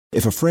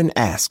If a friend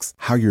asks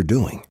how you're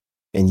doing,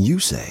 and you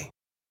say,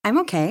 I'm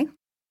okay.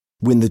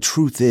 When the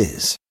truth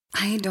is,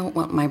 I don't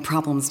want my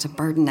problems to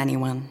burden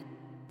anyone.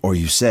 or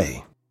you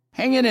say,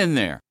 Hang it in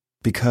there.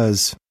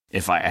 because,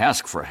 If I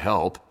ask for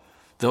help,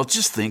 they'll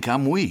just think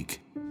I'm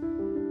weak.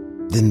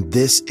 then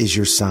this is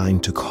your sign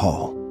to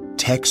call,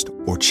 text,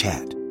 or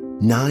chat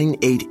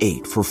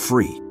 988 for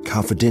free,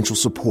 confidential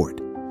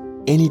support.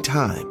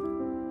 Anytime.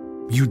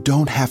 You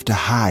don't have to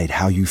hide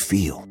how you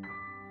feel.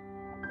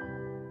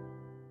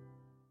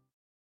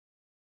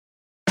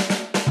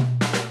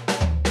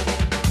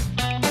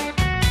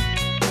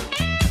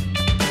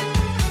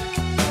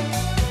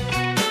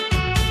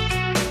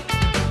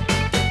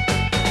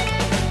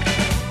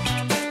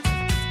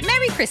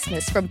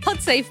 Christmas from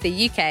PodSafe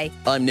the UK.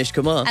 I'm Nish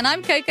Kumar. And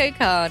I'm Coco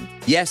Khan.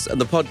 Yes,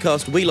 and the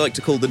podcast we like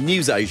to call the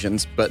News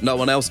Asians, but no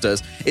one else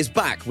does, is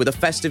back with a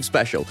festive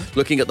special,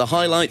 looking at the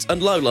highlights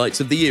and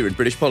lowlights of the year in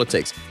British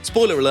politics.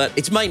 Spoiler alert,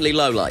 it's mainly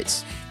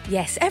lowlights.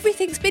 Yes,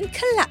 everything's been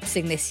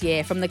collapsing this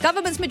year, from the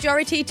government's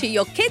majority to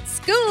your kids'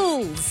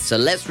 schools. So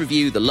let's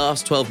review the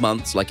last 12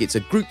 months like it's a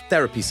group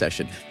therapy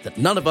session that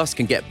none of us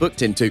can get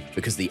booked into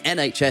because the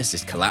NHS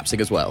is collapsing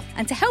as well.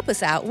 And to help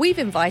us out, we've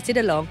invited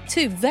along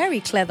two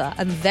very clever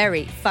and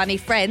very funny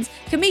friends,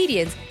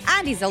 comedians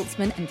Andy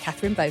Zaltzman and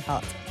Catherine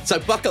Bohart. So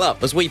buckle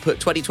up as we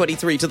put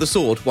 2023 to the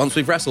sword once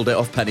we've wrestled it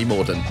off Penny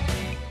Morden.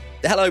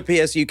 Hello,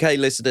 PS UK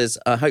listeners.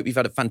 I hope you've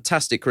had a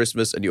fantastic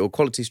Christmas and your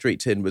Quality Street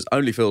tin was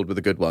only filled with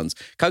the good ones.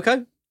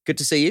 Coco, good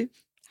to see you.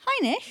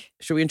 Hi, Nish.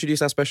 Shall we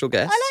introduce our special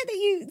guest? I like that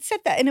you said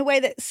that in a way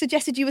that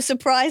suggested you were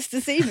surprised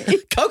to see me.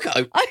 Coco!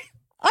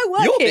 I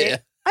work You're here.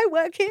 here. I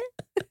work here.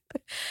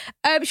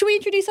 Shall we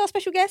introduce our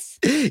special guest?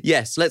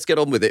 Yes, let's get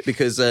on with it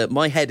because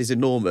my head is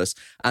enormous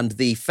and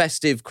the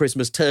festive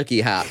Christmas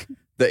turkey hat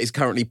that is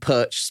currently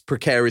perched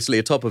precariously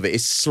atop of it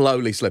is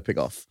slowly slipping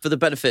off. For the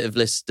benefit of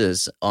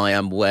listeners, I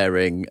am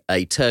wearing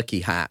a turkey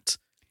hat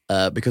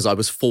because I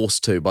was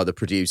forced to by the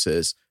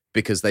producers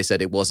because they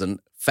said it wasn't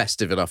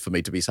festive enough for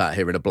me to be sat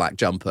here in a black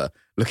jumper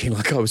looking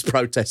like I was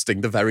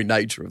protesting the very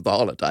nature of the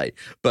holiday.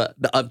 But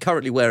I'm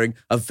currently wearing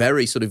a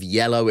very sort of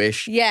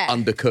yellowish,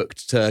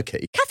 undercooked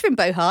turkey. Catherine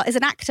Bohart is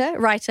an actor,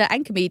 writer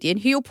and comedian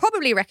who you'll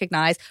probably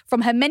recognise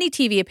from her many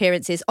TV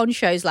appearances on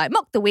shows like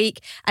Mock the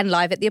Week and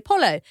Live at the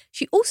Apollo.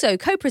 She also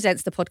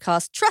co-presents the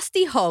podcast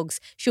Trusty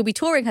Hogs. She'll be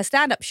touring her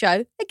stand-up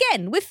show,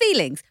 again with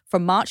Feelings,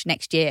 from March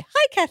next year.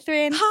 Hi,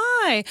 Catherine.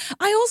 Hi.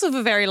 I also have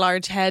a very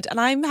large head and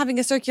I'm having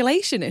a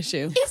circulation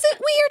issue. Is it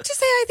weird to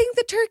say I think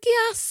the turkey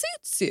ass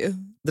suits you?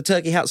 The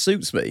turkey hat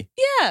suits me.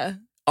 Yeah.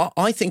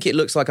 I think it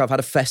looks like I've had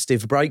a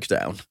festive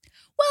breakdown.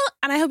 Well,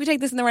 and I hope you take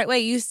this in the right way.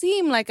 You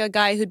seem like a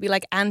guy who'd be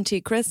like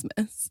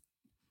anti-Christmas.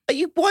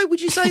 Why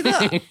would you say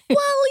that? Well,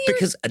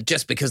 because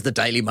the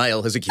Daily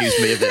Mail has accused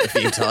me of it a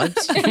few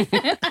times.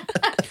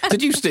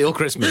 Did you steal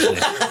Christmas?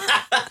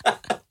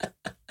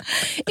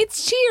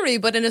 It's cheery,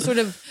 but in a sort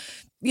of,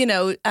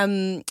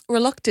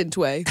 reluctant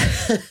way.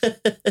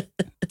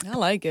 I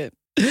like it.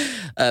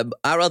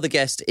 Our other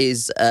guest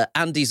is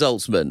Andy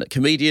Zaltzman,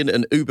 comedian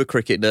and Uber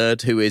cricket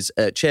nerd who is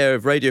chair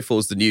of Radio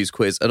 4's The News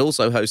Quiz and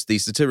also hosts the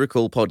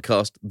satirical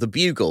podcast The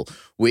Bugle,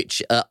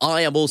 which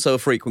I am also a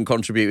frequent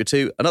contributor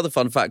to. Another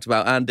fun fact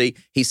about Andy,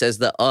 he says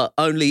that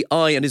only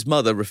I and his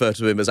mother refer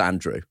to him as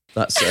Andrew.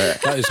 That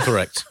is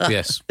correct,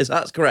 yes.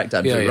 That's correct,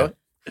 Andrew, yeah. right?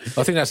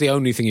 I think that's the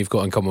only thing you've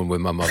got in common with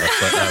my mother.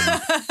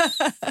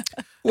 But,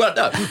 Well,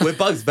 no, we're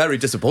both very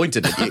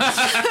disappointed in you.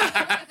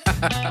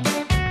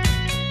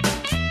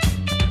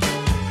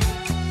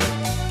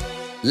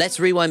 Let's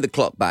rewind the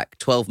clock back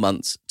 12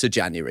 months to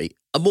January,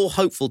 a more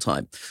hopeful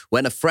time,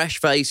 when a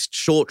fresh-faced,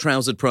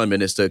 short-trousered Prime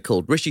Minister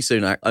called Rishi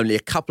Sunak, only a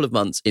couple of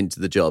months into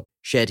the job,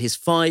 shared his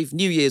 5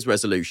 New Year's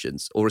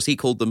resolutions, or as he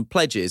called them,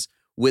 pledges,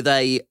 with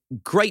a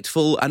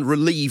grateful and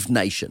relieved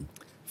nation.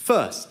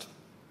 First,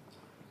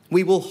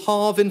 we will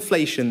halve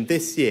inflation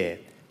this year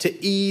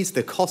to ease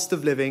the cost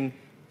of living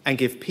and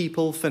give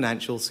people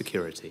financial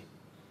security.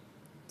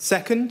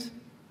 Second,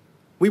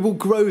 we will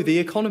grow the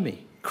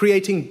economy,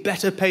 creating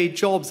better paid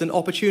jobs and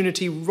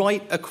opportunity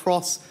right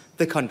across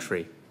the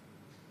country.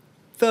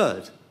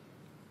 Third,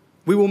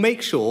 we will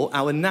make sure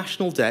our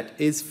national debt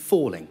is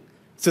falling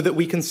so that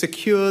we can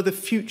secure the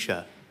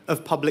future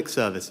of public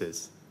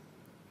services.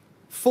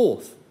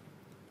 Fourth,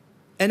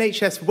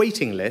 NHS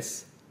waiting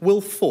lists will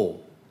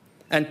fall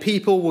and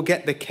people will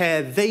get the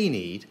care they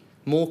need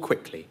more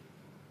quickly.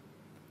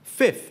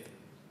 Fifth,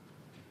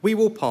 we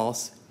will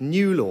pass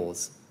new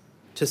laws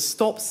to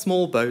stop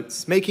small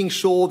boats, making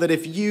sure that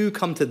if you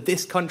come to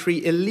this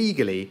country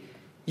illegally,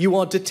 you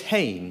are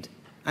detained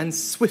and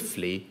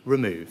swiftly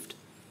removed.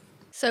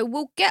 So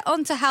we'll get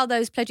on to how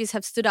those pledges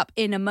have stood up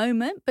in a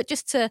moment, but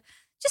just to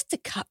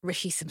cut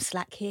Rishi some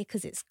slack here,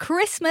 because it's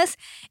Christmas,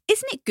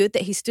 isn't it good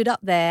that he stood up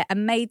there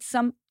and made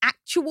some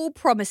actual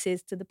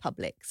promises to the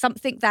public,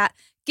 something that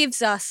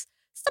gives us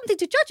something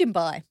to judge him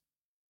by?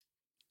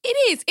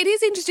 It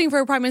is interesting for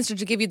a Prime Minister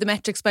to give you the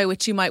metrics by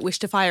which you might wish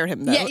to fire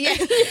him, though. Yeah.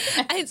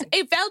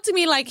 It felt to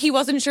me like he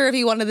wasn't sure if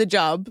he wanted the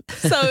job.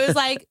 So it was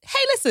like, hey,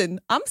 listen,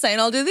 I'm saying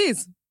I'll do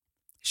these.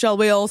 Shall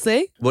we all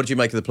see? What did you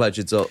make of the pledge,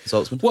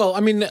 Zaltzman? Well, I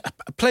mean,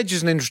 a pledge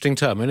is an interesting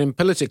term. And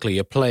politically,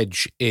 a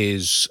pledge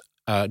is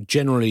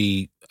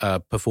generally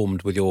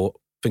performed with your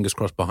fingers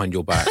crossed behind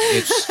your back.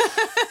 It's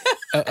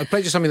a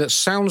pledge is something that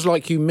sounds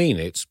like you mean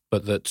it,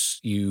 but that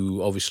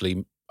you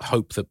obviously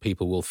hope that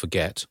people will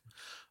forget.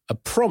 A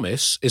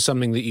promise is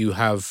something that you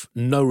have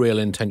no real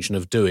intention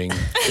of doing,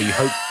 but you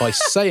hope by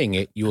saying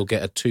it you will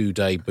get a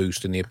 2-day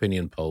boost in the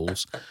opinion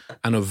polls.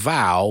 And a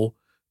vow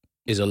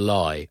is a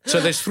lie. So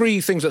there's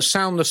 3 things that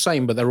sound the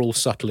same, but they're all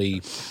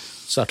subtly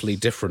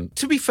different.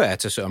 To be fair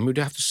to him, we'd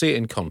have to see it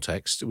in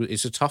context.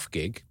 It's a tough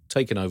gig,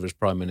 taking over as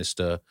Prime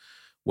Minister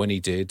when he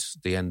did,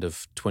 the end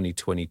of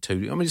 2022.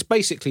 I mean, it's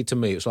basically, to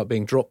me, it's like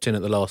being dropped in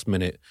at the last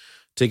minute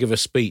to give a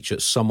speech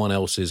at someone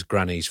else's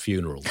granny's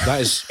funeral.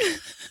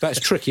 That's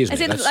tricky, isn't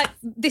it? As in, like,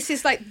 this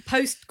is like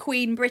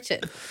post-Queen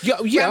Britain.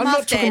 Yeah, I'm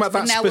not talking about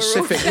that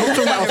specific. I'm not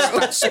talking about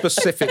that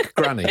specific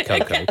granny,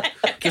 Coco.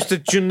 Just a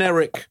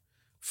generic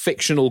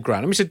fictional granny.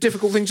 I mean, it's a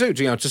difficult thing to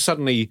do. To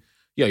suddenly,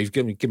 you've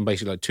given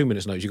basically like 2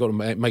 minutes notice. You've got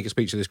to make a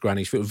speech to this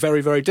granny's funeral.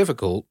 Very, very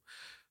difficult.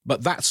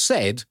 But that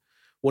said,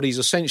 what he's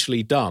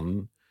essentially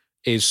done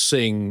is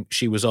sing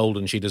 "She Was Old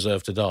and She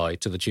Deserved to Die"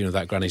 to the tune of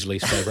that granny's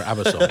least favourite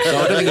ABBA song. So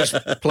I don't think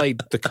he's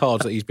played the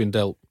cards that he's been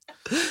dealt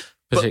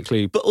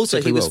particularly. But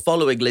also, he was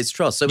following Liz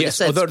Truss. So yes,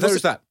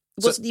 there's that.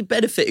 Wasn't he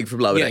benefiting from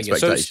lower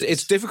expectations? So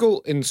it's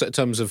difficult in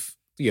terms of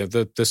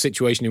the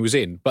situation he was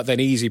in, but then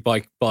easy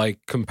by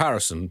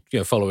comparison.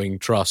 Following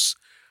Truss,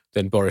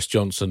 then Boris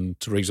Johnson,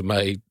 Theresa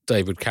May,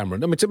 David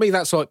Cameron. I mean, to me,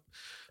 that's like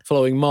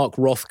following Mark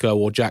Rothko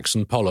or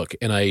Jackson Pollock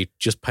in a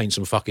just paint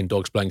some fucking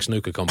dogs playing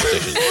snooker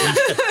competition.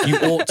 You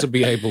ought to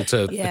be able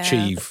to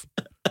achieve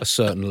a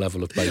certain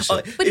level of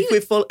basic.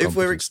 If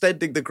we're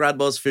extending the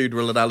grandma's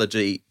funeral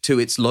analogy to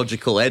its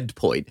logical end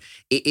point,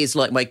 it is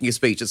like making a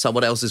speech at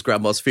someone else's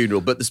grandma's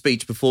funeral, but the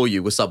speech before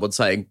you was someone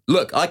saying,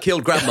 "Look, I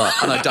killed grandma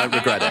and I don't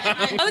regret it."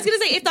 I was going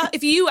to say,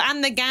 if you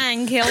and the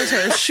gang killed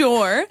her,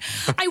 sure.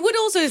 I would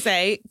also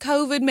say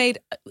COVID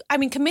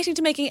committing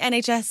to making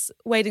NHS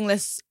waiting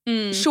lists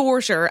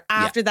shorter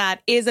after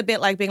that is a bit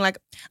like being like,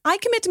 I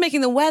commit to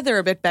making the weather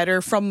a bit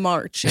better from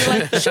March. You're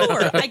like,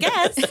 sure, I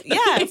guess.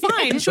 Yeah,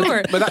 fine,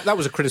 sure. But that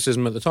was a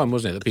criticism at the time,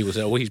 wasn't it? That people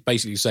said, well, he's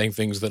basically saying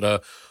things that are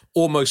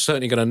almost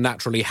certainly going to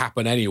naturally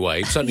happen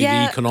anyway. Certainly the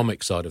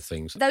economic side of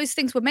things. Those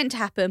things were meant to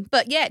happen,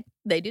 but yet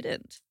they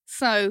didn't.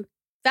 So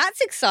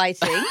that's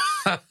exciting,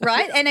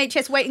 right?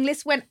 NHS waiting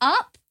lists went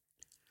up.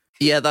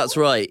 Yeah, that's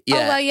right. Yeah.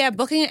 Oh, well, yeah,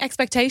 booking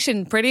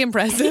expectation, pretty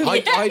impressive. I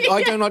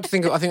don't like to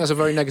think I think that's a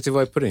very negative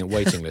way of putting it,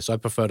 waiting list. I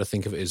prefer to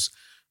think of it as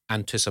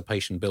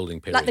anticipation building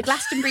period. Like the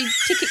Glastonbury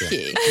ticket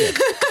queue. Yeah.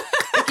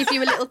 They give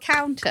you a little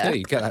counter. Yeah,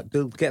 you get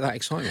that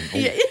excitement.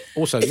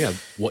 Also,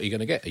 what are you going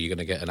to get? Are you going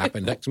to get an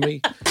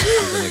appendectomy?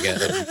 Are you going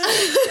to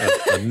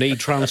get a knee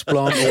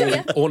transplant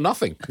or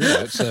nothing?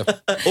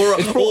 Or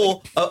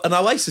an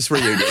Oasis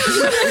reunion.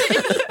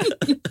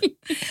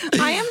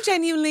 I am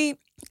genuinely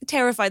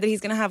terrified that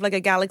he's going to have like a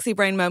galaxy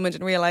brain moment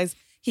and realise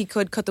he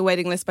could cut the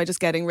waiting list by just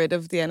getting rid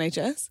of the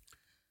NHS.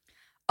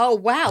 Oh,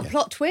 wow.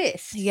 Plot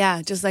twist.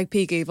 Yeah, just like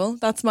peak evil.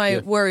 That's my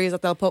worry, is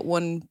that they'll put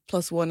 1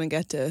 + 1 and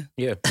get to...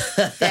 Yeah.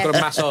 Got to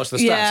massage the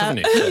stats,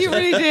 haven't you? You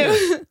really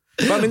do.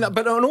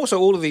 But and also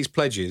all of these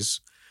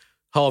pledges,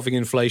 halving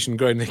inflation,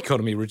 growing the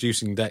economy,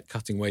 reducing debt,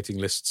 cutting waiting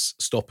lists,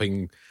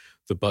 stopping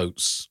the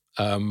boats,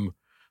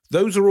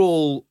 those are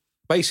all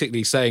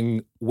basically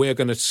saying we're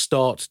going to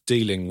start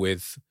dealing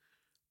with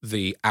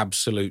the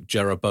absolute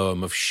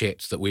Jeroboam of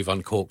shit that we've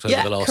uncorked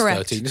over the last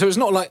 13. So it's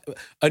not like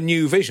a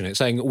new vision. It's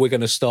saying we're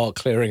going to start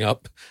clearing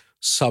up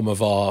some of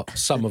our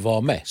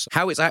mess.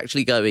 How it's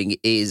actually going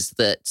is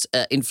that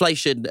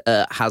inflation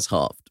has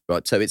halved,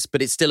 right?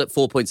 But it's still at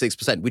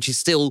 4.6%, which is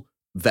still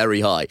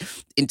very high.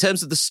 In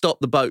terms of the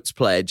Stop the Boats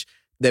pledge,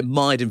 they're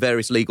mired in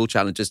various legal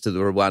challenges to the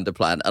Rwanda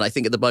plan. And I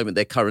think at the moment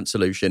their current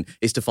solution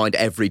is to find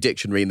every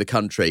dictionary in the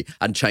country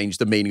and change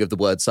the meaning of the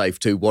word safe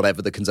to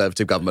whatever the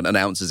Conservative government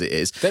announces it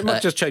is. They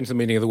might just change the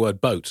meaning of the word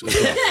boat as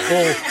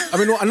well.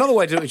 Or, another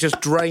way to do it is just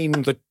drain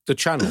the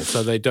channel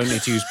so they don't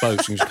need to use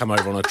boats and just come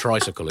over on a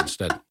tricycle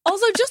instead.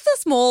 Also, just the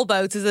small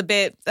boats is a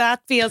bit,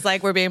 that feels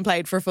like we're being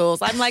played for fools.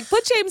 I'm like,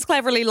 put James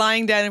Cleverly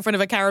lying down in front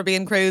of a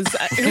Caribbean cruise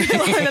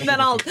and then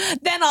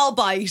I'll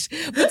bite.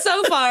 But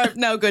so far,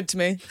 no good to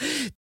me.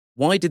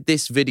 Why did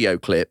this video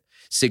clip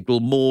signal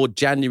more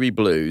January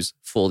blues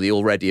for the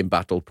already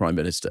embattled Prime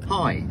Minister?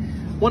 Hi.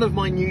 One of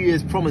my New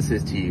Year's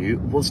promises to you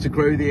was to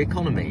grow the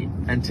economy.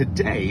 And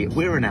today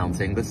we're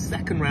announcing the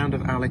second round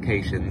of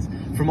allocations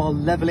from our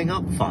Levelling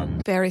Up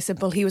Fund. Very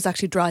simple. He was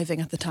actually driving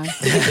at the time.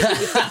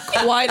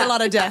 Quite a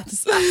lot of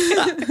deaths.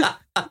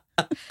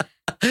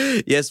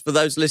 Yes, for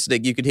those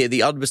listening, you can hear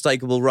the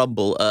unmistakable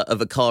rumble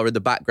of a car in the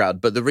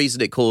background. But the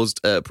reason it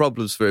caused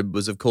problems for him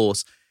was, of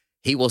course,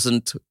 he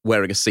wasn't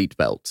wearing a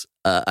seatbelt,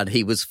 and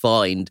he was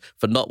fined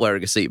for not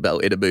wearing a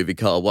seatbelt in a moving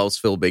car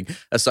whilst filming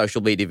a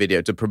social media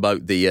video to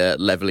promote the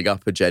Levelling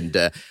Up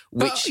agenda.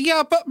 Which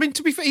but I mean,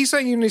 to be fair, he's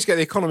saying you need to get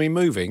the economy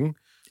moving.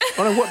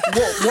 I know what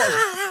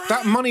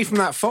that money from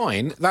that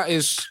fine, that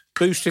is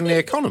boosting the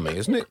economy,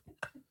 isn't it?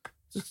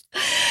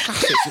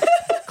 Classic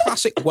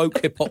classic woke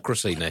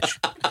hypocrisy, Nish.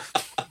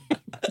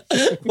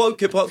 Woke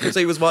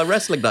hypocrisy was my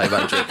wrestling name,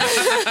 Andrew.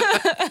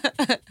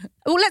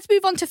 Well, let's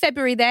move on to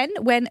February then,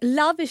 when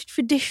love is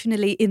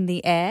traditionally in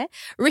the air.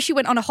 Rishi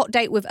went on a hot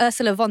date with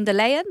Ursula von der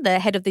Leyen, the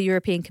head of the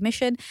European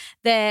Commission.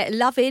 Their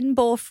love-in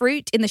bore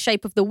fruit in the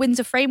shape of the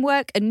Windsor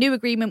Framework, a new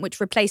agreement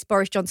which replaced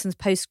Boris Johnson's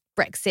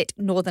post-Brexit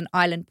Northern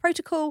Ireland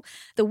Protocol.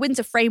 The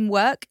Windsor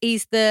Framework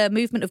eased the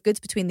movement of goods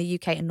between the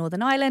UK and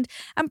Northern Ireland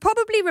and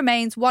probably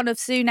remains one of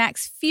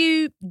Sunak's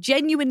few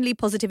genuinely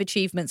positive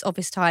achievements of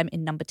his time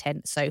in number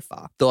 10 so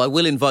far. Though I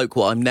will invoke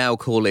what I'm now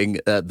calling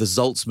the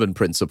Zaltzman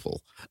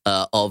principle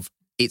of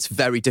it's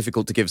very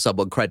difficult to give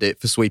someone credit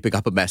for sweeping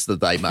up a mess that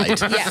they made.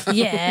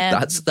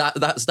 Yeah.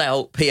 That's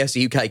now PS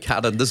UK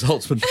canon, the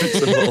Zaltzman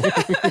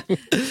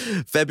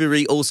principle.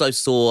 February also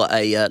saw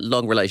a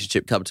long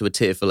relationship come to a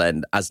tearful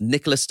end as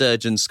Nicola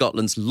Sturgeon,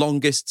 Scotland's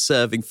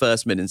longest-serving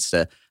First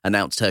Minister,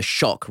 announced her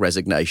shock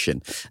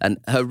resignation. And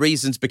her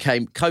reasons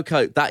became,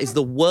 Coco, that is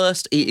the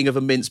worst eating of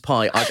a mince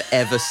pie I've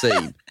ever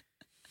seen.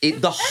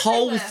 The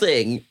whole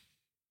thing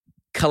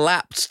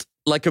collapsed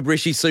like a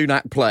Rishi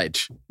Sunak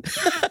pledge.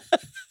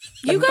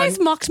 You guys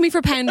mocked me for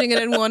pounding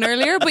it in one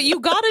earlier, but you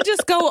got to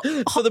just go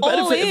for the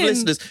benefit of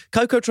listeners,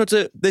 Coco tried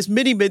to... There's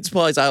mini mince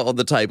pies out on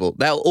the table.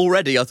 Now,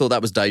 already I thought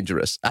that was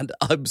dangerous, and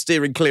I'm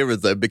steering clear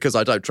of them because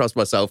I don't trust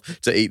myself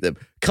to eat them.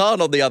 Khan,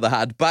 on the other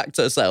hand, backed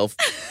herself,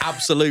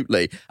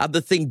 absolutely, and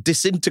the thing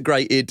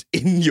disintegrated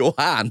in your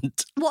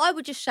hand. What I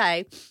would just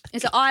say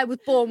is that I was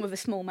born with a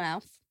small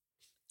mouth,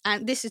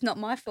 and this is not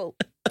my fault.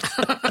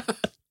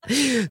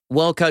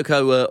 While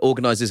Coco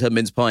organises her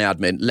mince pie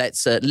admin,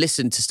 let's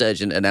listen to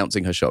Sturgeon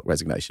announcing her shock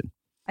resignation.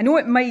 I know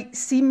it might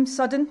seem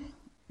sudden,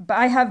 but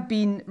I have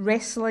been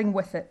wrestling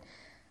with it,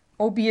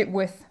 albeit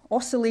with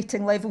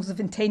oscillating levels of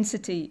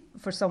intensity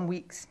for some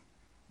weeks.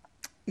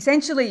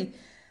 Essentially,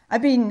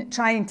 I've been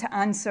trying to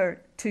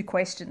answer two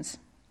questions.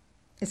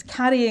 Is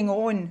carrying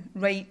on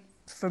right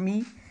for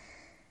me?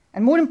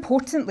 And more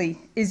importantly,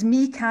 is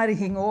me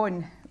carrying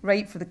on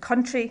right for the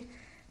country,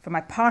 for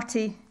my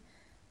party,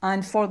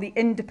 and for the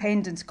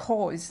independence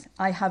cause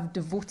I have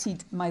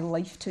devoted my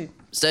life to?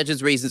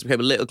 Sturgeon's reasons became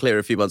a little clearer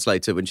a few months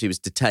later when she was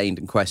detained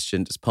and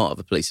questioned as part of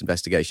a police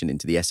investigation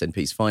into the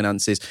SNP's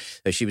finances.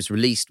 She was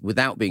released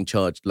without being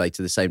charged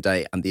later the same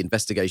day, and the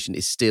investigation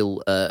is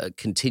still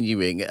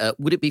continuing.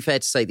 Would it be fair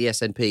to say the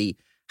SNP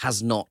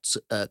has not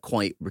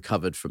quite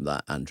recovered from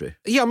that, Andrew?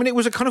 Yeah, I mean, it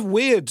was a kind of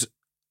weird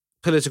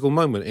political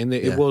moment in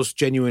that it was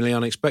genuinely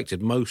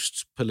unexpected.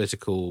 Most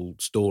political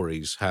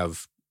stories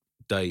have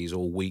days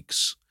or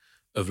weeks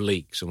of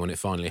leaks, and when it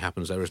finally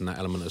happens, there isn't that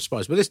element of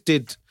surprise. But this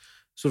did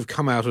sort of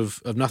come out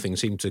of nothing,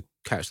 seemed to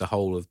catch the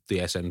whole of the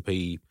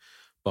SNP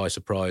by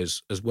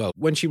surprise as well.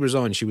 When she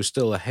resigned, she was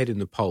still ahead in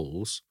the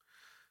polls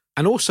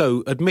and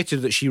also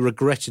admitted that she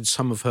regretted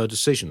some of her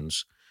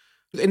decisions.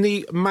 In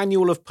the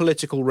manual of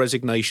political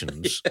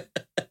resignations,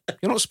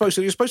 you're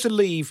supposed to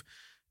leave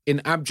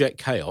in abject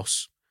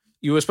chaos.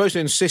 You were supposed to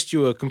insist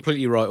you were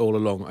completely right all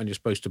along, and you're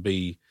supposed to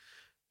be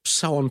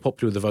so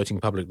unpopular with the voting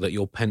public that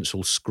your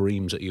pencil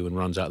screams at you and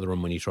runs out of the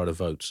room when you try to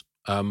vote.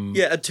 And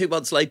 2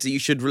 months later, you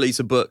should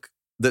release a book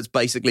that's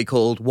basically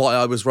called Why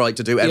I Was Right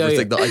to Do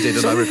Everything That I Did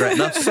and I Regret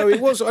Nothing. So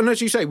it was, and as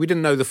you say, we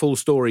didn't know the full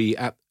story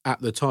at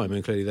the time,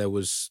 and clearly there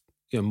was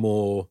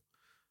more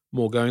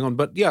going on.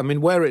 But yeah, I mean,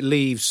 where it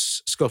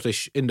leaves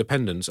Scottish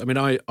independence, I mean,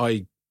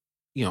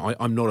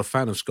 I'm not a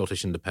fan of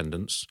Scottish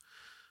independence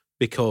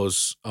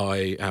because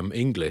I am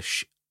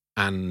English,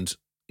 and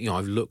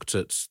I've looked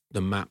at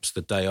the maps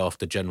the day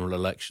after general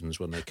elections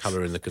when they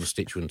colour in the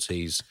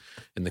constituencies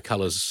in the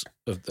colours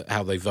of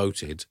how they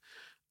voted,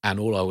 and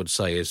all I would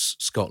say is,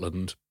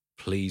 Scotland,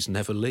 please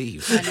never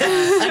leave.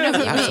 I know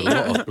what That's you a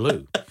mean. lot of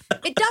blue.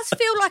 It does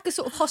feel like a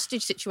sort of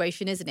hostage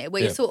situation, isn't it?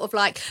 Where you're sort of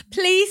like,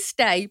 please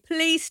stay,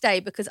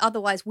 because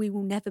otherwise we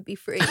will never be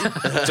free.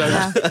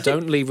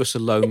 Don't leave us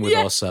alone with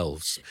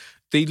ourselves.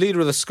 The leader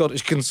of the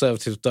Scottish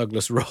Conservatives,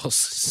 Douglas Ross,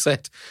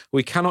 said,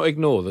 "We cannot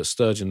ignore that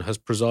Sturgeon has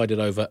presided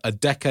over a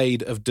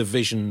decade of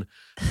division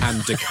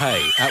and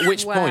decay." At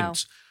which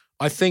point,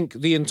 I think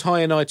the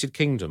entire United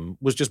Kingdom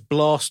was just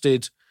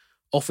blasted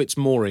off its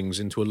moorings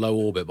into a low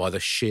orbit by the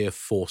sheer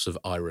force of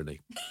irony.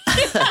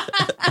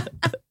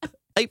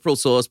 April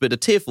saw us bid a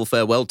tearful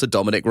farewell to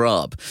Dominic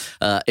Raab.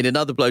 In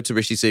another blow to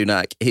Rishi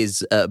Sunak,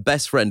 his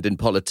best friend in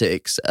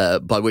politics,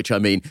 by which I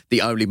mean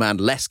the only man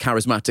less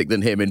charismatic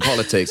than him in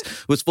politics,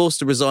 was forced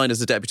to resign as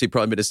the Deputy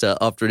Prime Minister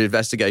after an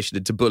investigation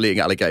into bullying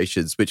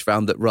allegations, which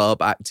found that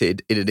Raab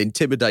acted in an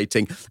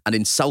intimidating and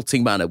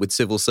insulting manner with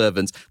civil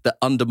servants that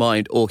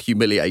undermined or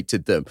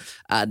humiliated them.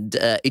 And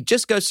it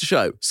just goes to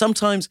show,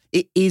 sometimes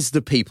it is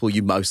the people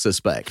you most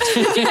suspect.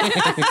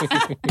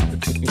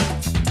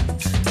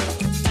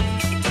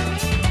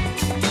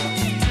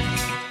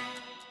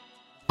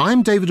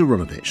 I'm David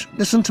Aronovich.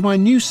 Listen to my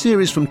new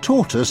series from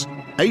Tortoise,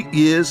 8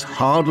 Years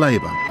Hard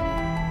Labour.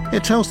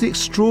 It tells the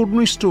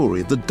extraordinary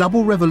story of the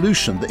double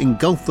revolution that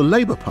engulfed the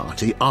Labour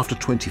Party after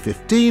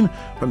 2015,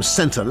 from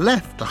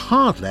centre-left to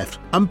hard-left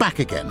and back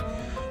again.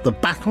 The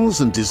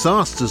battles and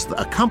disasters that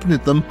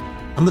accompanied them,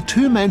 and the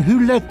two men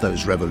who led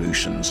those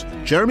revolutions,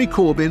 Jeremy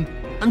Corbyn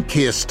and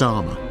Keir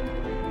Starmer.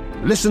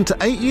 Listen to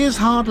 8 Years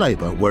Hard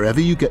Labour wherever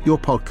you get your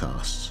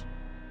podcasts.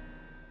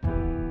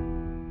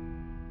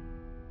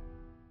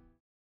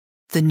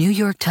 The New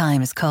York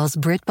Times calls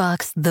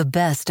BritBox the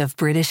best of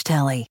British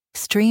telly.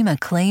 Stream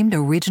acclaimed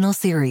original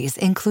series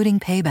including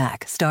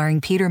Payback, starring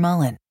Peter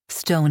Mullen,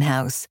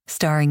 Stonehouse,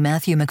 starring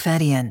Matthew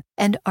McFadden,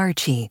 and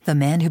Archie, the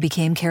Man Who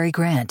Became Cary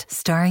Grant,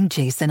 starring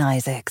Jason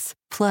Isaacs.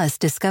 Plus,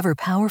 discover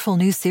powerful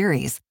new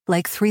series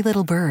like Three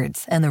Little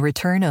Birds and the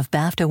return of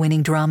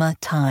BAFTA-winning drama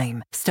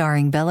Time,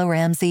 starring Bella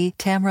Ramsey,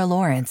 Tamara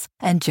Lawrence,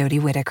 and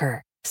Jodie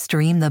Whittaker.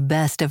 Stream the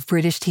best of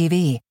British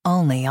TV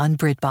only on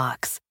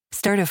BritBox.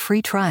 Start a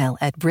free trial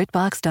at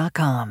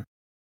BritBox.com.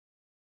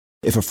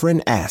 If a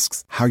friend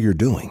asks how you're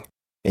doing,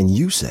 and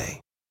you say,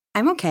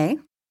 I'm okay.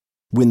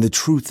 when the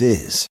truth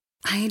is,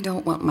 I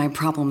don't want my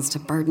problems to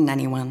burden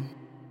anyone.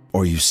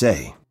 or you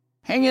say,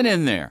 Hang it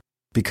in there.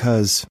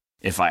 because,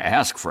 If I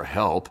ask for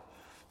help,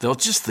 they'll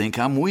just think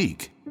I'm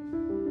weak.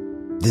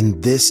 then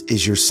this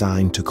is your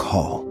sign to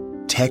call,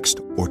 text,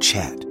 or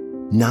chat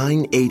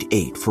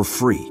 988 for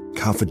free,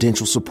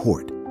 confidential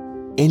support.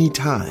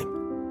 Anytime.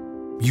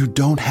 You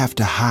don't have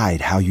to hide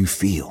how you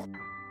feel.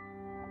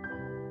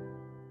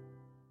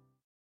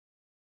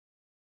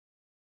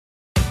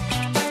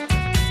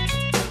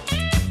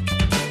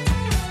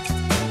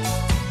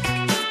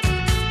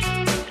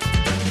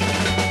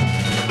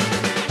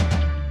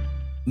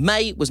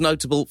 May was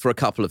notable for a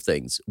couple of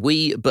things.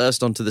 We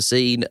burst onto the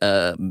scene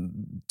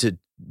to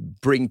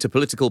bring to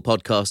political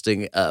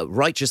podcasting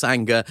righteous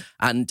anger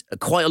and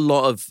quite a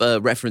lot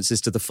of references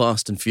to the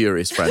Fast and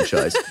Furious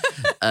franchise.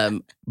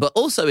 But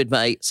also in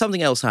May,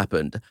 something else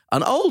happened.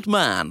 An old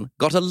man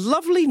got a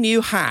lovely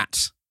new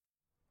hat.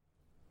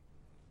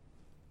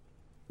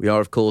 We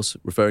are, of course,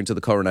 referring to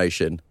the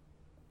coronation.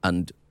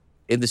 And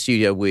in the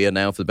studio, we are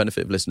now, for the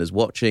benefit of listeners,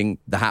 watching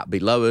the hat be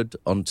lowered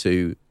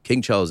onto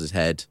King Charles's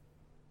head.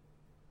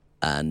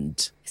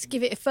 And Let's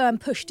give it a firm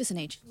push, doesn't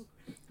he?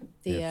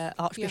 The You haven't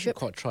Archbishop.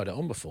 quite tried it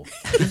on before.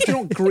 Do you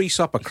not grease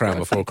up a crown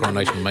before a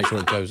coronation and make sure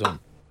it goes on?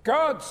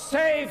 God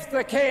save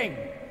the king!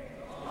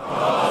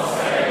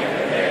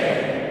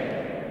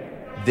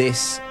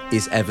 this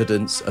is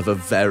evidence of a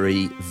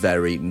very,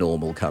 very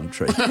normal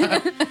country,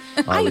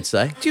 I would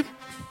say. Do you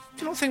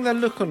not think that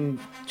look on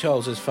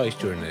Charles's face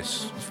during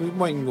this? We've been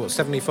waiting,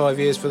 75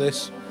 years for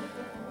this?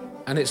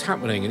 And it's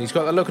happening, and he's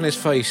got that look on his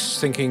face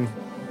thinking,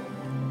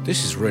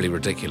 this is really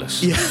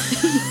ridiculous. Yeah.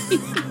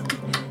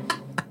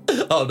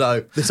 Oh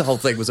no, this whole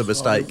thing was a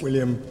mistake.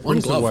 William,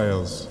 Prince of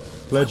Wales,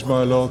 pledge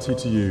my loyalty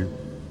to you,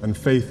 and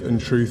faith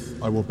and truth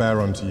I will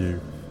bear unto you,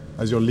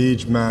 as your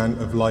liege man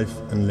of life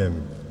and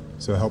limb.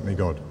 So help me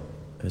God.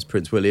 There's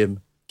Prince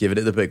William giving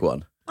it the big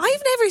one.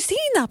 I've never seen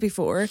that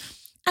before.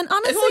 And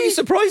honestly, Oh, you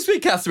surprised me,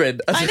 Catherine.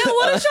 I know,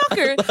 what a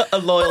shocker. A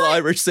loyal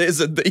Irish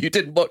citizen that you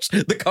didn't watch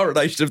the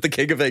coronation of the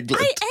King of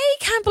England. I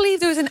can't believe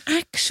there was an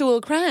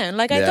actual crown.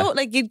 Like, I thought,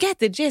 like, you'd get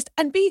the gist.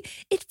 And B,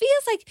 it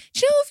feels like,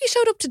 do you know, if you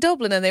showed up to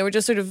Dublin and they were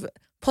just sort of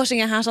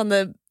putting a hat on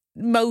the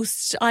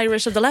most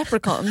Irish of the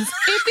leprechauns,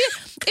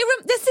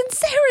 the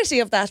sincerity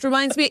of that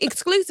reminds me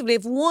exclusively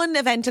of one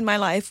event in my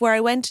life where I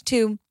went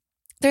to,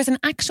 there's an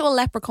actual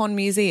leprechaun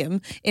museum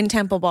in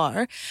Temple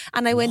Bar,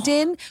 and I went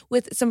in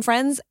with some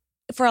friends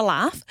for a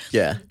laugh.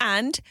 Yeah.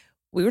 And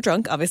we were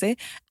drunk, obviously.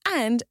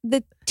 And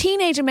the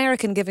teenage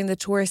American giving the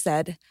tour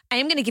said, I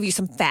am going to give you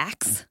some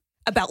facts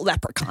about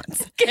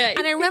leprechauns. Okay.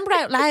 And I remember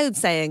out loud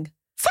saying,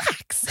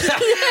 facts? And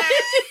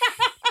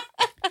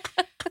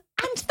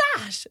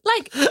that,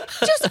 like,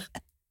 just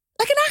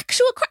like an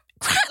actual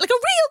like a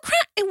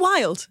real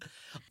wild.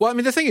 Well, I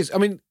mean, the thing is,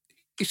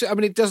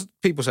 it does.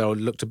 People say, "Oh, it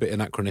looked a bit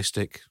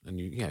anachronistic," and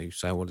you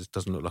say, "Well, it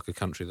doesn't look like a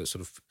country that's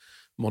sort of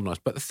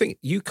modernised." But the thing,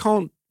 you've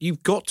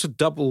got to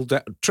double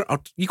down.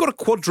 You've got to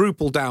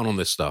quadruple down on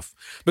this stuff,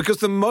 because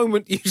the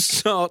moment you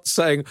start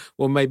saying,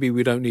 "Well, maybe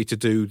we don't need to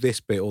do this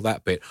bit or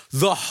that bit,"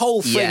 the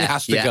whole thing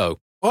has to go.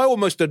 I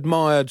almost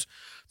admired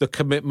the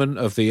commitment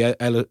of the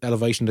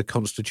elevation to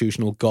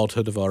constitutional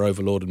godhood of our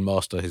overlord and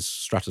master, His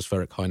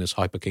Stratospheric Highness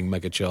Hyper King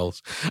Mega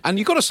Charles. And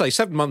you've got to say,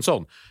 7 months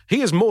on,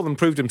 he has more than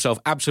proved himself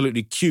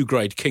absolutely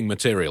Q-grade king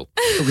material.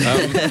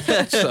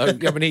 So,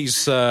 I mean, he's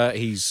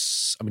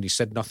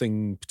said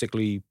nothing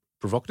particularly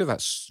provocative.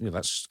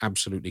 That's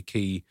absolutely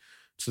key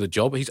to the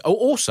job. He's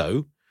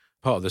also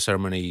part of the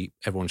ceremony.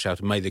 Everyone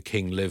shouted, "May the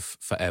king live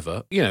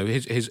forever." You know,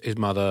 his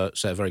mother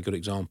set a very good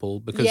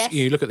example, because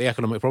you look at the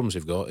economic problems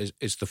we've got.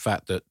 Is the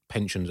fact that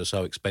pensions are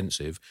so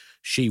expensive.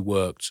 She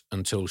worked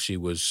until she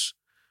was,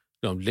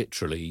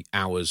 literally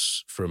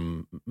hours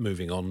from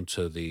moving on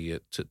to the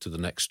to the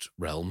next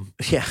realm.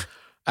 Yeah.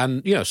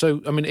 And,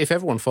 so, I mean, if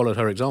everyone followed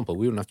her example,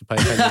 we wouldn't have to pay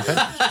penny and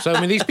pensions. So,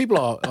 I mean, these people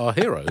are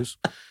heroes.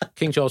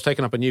 King Charles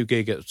taking up a new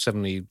gig at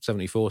 70,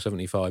 74,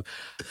 75.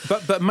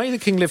 But may the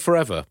king live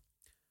forever.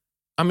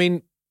 I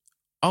mean,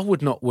 I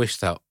would not wish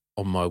that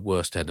on my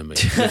worst enemy.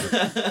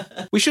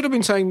 We should have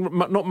been saying,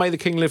 not may the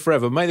king live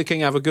forever, may the king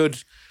have a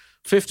good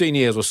 15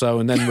 years or so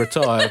and then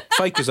retire,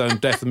 fake his own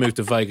death and move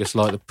to Vegas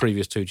like the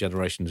previous 2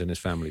 generations in his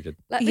family did.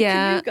 Like the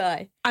canoe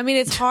guy. I mean,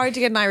 it's hard to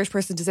get an Irish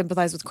person to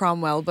sympathise with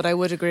Cromwell, but I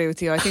would agree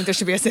with you. I think there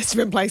should be a system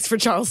in place for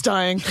Charles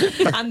dying,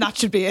 and that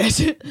should be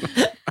it.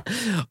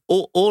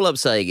 All I'm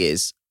saying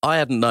is, I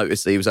hadn't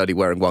noticed that he was only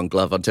wearing one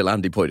glove until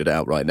Andy pointed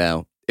out right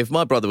now. If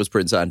my brother was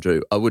Prince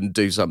Andrew, I wouldn't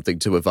do something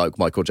to evoke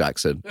Michael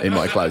Jackson in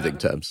my clothing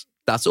terms.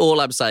 That's all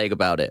I'm saying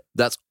about it.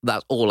 That's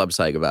all I'm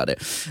saying about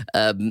it.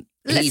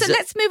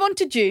 Let's move on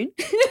to June.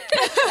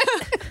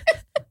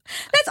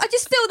 I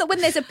just feel that when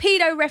there's a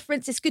pedo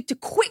reference, it's good to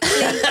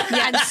quickly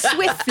and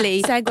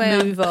swiftly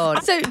move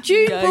on. So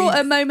June brought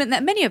a moment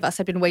that many of us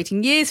had been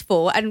waiting years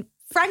for and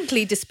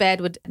frankly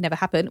despaired would never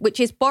happen, which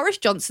is Boris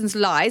Johnson's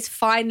lies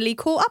finally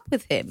caught up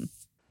with him.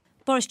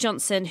 Boris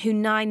Johnson, who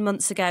 9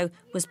 months ago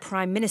was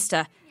Prime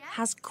Minister,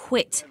 has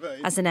quit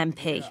as an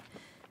MP.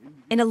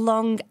 In a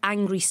long,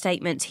 angry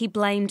statement, he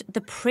blamed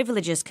the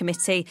Privileges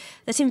Committee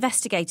that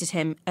investigated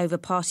him over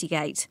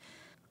Partygate.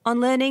 On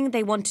learning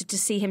they wanted to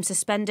see him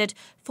suspended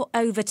for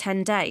over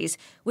 10 days,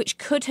 which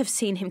could have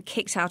seen him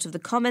kicked out of the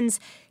Commons,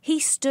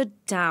 he stood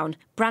down,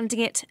 branding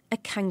it a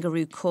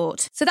kangaroo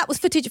court. So that was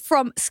footage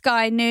from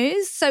Sky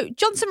News. So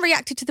Johnson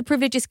reacted to the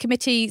Privileges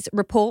Committee's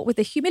report with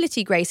the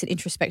humility, grace and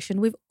introspection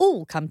we've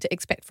all come to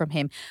expect from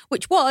him,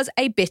 which was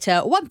a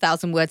bitter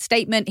 1,000-word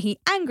statement. He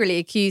angrily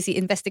accused the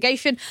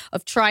investigation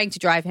of trying to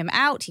drive him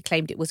out. He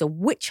claimed it was a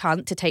witch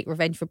hunt to take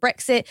revenge for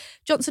Brexit.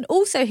 Johnson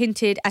also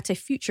hinted at a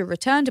future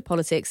return to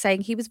politics,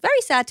 saying he was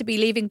very sad to be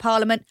leaving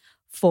Parliament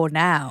for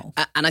now.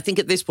 And I think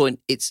at this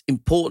point, it's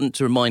important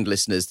to remind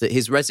listeners that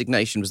his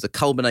resignation was the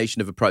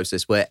culmination of a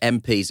process where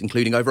MPs,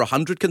 including over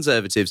 100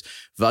 Conservatives,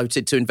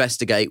 voted to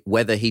investigate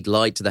whether he'd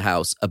lied to the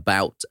House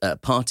about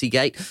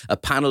Partygate. A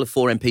panel of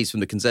 4 MPs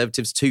from the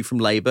Conservatives, 2 from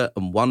Labour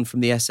and 1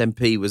 from the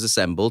SNP was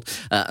assembled.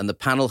 And the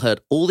panel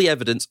heard all the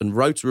evidence and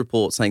wrote a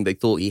report saying they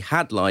thought he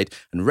had lied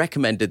and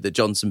recommended that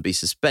Johnson be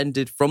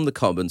suspended from the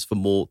Commons for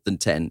more than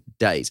 10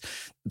 days.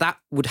 That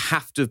would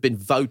have to have been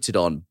voted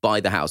on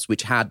by the House,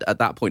 which had at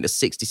that point a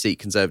 60-seat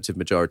Conservative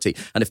majority.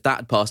 And if that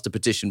had passed, a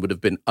petition would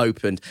have been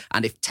opened.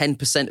 And if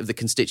 10% of the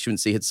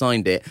constituency had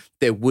signed it,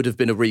 there would have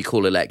been a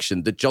recall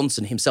election that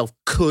Johnson himself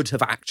could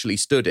have actually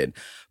stood in.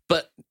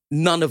 But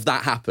none of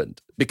that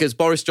happened because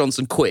Boris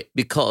Johnson quit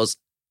because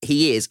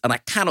he is, and I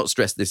cannot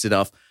stress this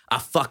enough, a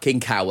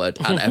fucking coward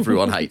and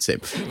everyone hates him.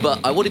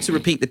 But I wanted to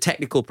repeat the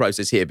technical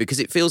process here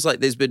because it feels like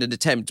there's been an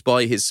attempt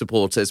by his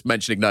supporters,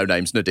 mentioning no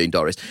names, Nadine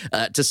Dorries,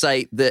 to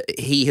say that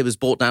he was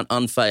brought down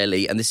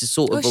unfairly, and this is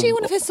sort of... Was she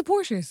one of his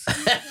supporters?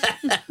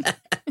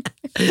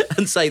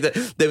 And say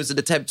that there was an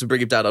attempt to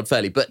bring him down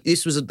unfairly. But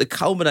this was the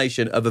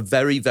culmination of a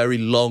very, very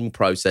long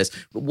process.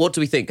 What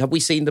do we think? Have we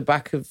seen the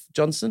back of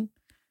Johnson?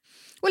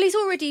 Well, he's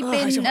already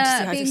been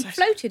being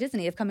floated, isn't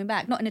he, of coming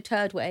back? Not in a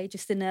turd way,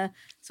 just in a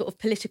sort of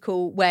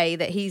political way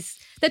that he's...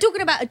 They're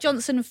talking about a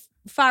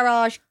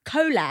Johnson-Farage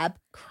collab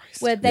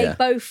where they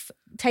both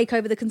take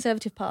over the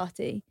Conservative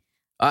Party.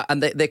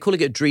 And they're calling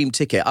it a dream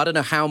ticket. I don't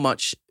know how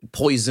much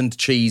poisoned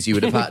cheese you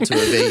would have had to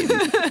have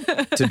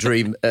eaten to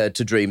dream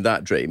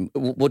that dream.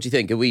 What do you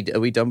think? Are we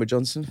done with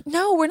Johnson?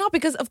 No, we're not,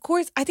 because of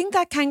course I think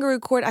that kangaroo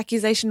court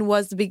accusation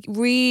was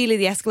really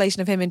the escalation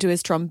of him into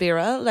his Trump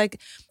era.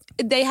 Like,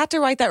 they had to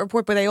write that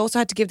report, but they also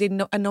had to give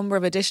a number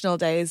of additional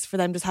days for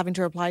them just having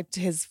to reply to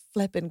his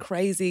flipping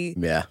crazy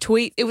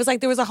tweet. It was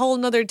like there was a whole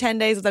another 10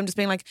 days of them just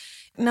being like,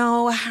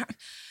 no,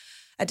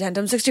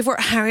 Addendum 64,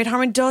 Harriet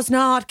Harman does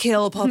not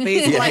kill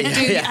puppies.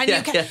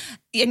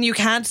 And you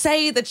can't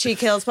say that she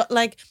kills, but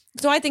like,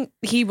 so I think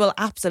he will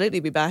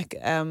absolutely be back.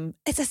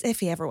 It's as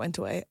if he ever went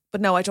away.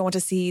 But no, I don't want to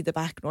see the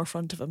back nor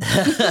front of him.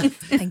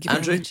 Thank you very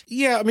Andrew? much.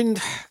 Yeah, I mean,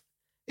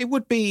 it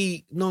would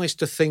be nice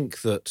to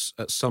think that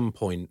at some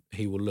point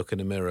he will look in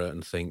a mirror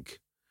and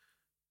think,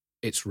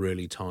 it's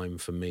really time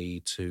for me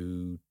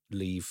to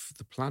leave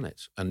the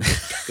planet and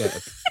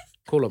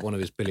call up one of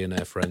his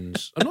billionaire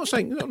friends. I'm not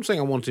saying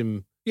I want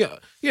him,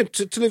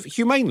 to live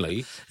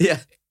humanely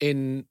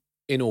in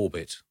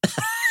orbit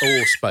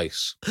or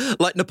space.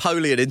 Like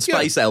Napoleon in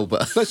Space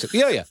Elba. But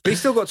he's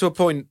still got to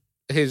appoint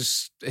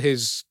his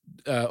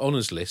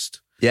honours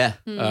list. Yeah.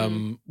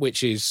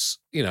 Which is,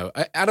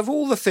 out of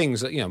all the things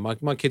that,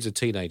 my kids are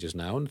teenagers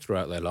now, and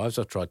throughout their lives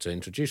I've tried to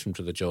introduce them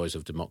to the joys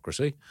of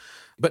democracy.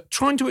 But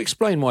trying to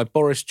explain why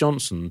Boris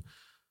Johnson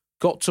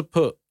got to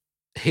put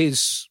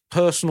his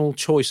personal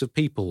choice of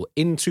people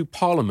into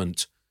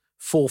Parliament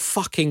for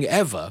fucking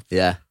ever.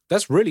 Yeah.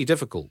 That's really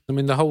difficult. I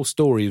mean, the whole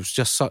story was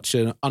just such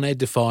an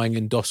unedifying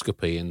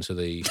endoscopy into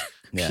the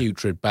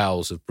putrid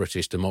bowels of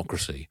British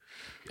democracy.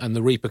 And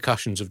the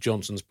repercussions of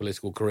Johnson's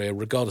political career,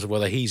 regardless of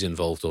whether he's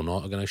involved or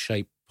not, are going to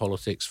shape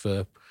politics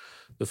for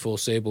the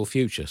foreseeable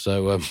future.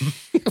 So,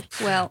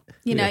 well,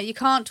 you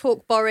can't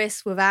talk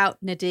Boris without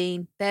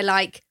Nadine. They're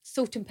like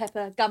salt and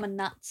pepper, gum and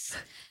nuts,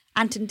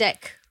 Ant and Dec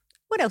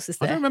What else is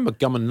I there? don't remember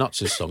Gum and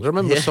Nuts' songs. I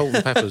remember Salt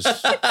and Pepper's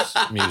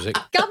music.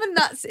 Gum and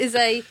Nuts is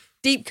a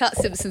deep cut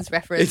Simpsons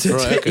reference.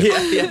 Right,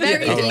 okay.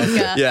 Very deep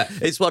cut. Yeah,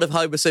 it's one of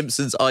Homer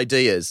Simpson's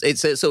ideas.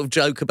 It's a sort of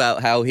joke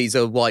about how he's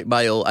a white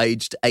male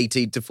aged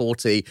 18 to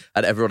 40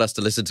 and everyone has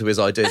to listen to his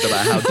ideas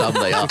about how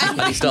dumb they are.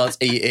 And he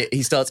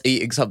starts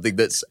eating something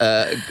that's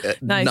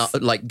Nice.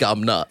 like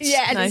gum nuts.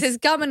 Yeah, and Nice. it says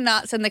Gum and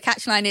Nuts, and the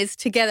catchline is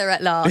 "Together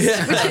at last,"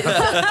 which is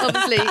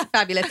obviously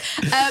fabulous.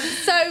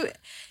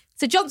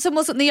 So Johnson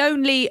wasn't the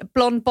only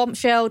blonde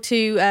bombshell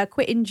to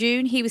quit in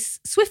June. He was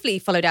swiftly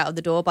followed out of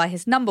the door by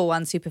his number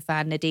one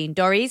superfan, Nadine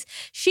Dorries.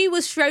 She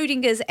was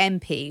Schrodinger's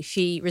MP.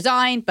 She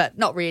resigned, but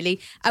not really,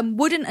 and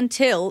wouldn't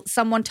until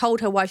someone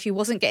told her why she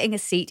wasn't getting a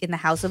seat in the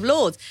House of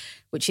Lords,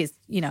 which is,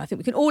 I think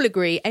we can all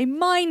agree, a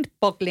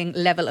mind-boggling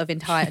level of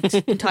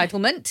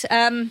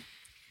entitlement.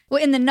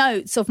 Well, in the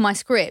notes of my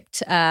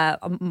script,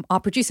 our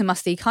producer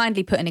Musty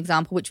kindly put an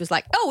example, which was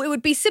like, it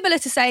would be similar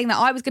to saying that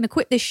I was going to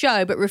quit this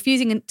show, but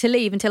refusing to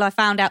leave until I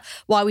found out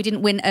why we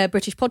didn't win a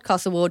British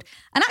Podcast Award.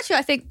 And actually,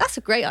 I think that's a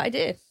great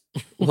idea.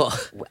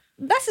 What?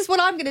 This is what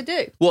I'm going to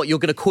do. What, you're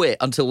going to quit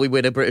until we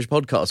win a British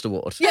Podcast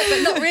Award? Yeah,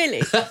 but not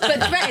really. But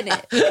threaten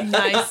it.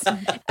 Nice.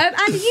 And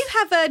you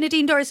have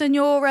Nadine Dorries on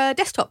your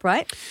desktop,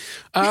 right?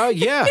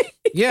 Yeah.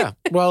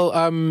 Well,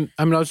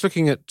 I was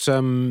looking at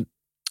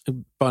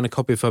buying a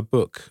copy of her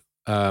book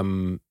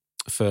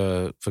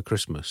for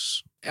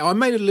Christmas. I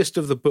made a list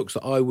of the books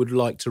that I would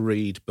like to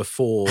read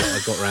before I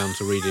got around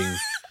to reading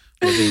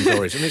Nadine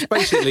Dorries, and it's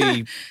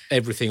basically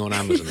everything on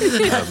Amazon,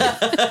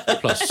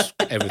 plus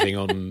everything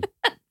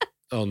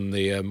on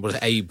the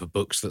Abe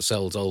Books that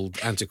sells old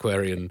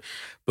antiquarian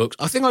books.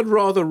 I think I'd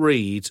rather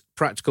read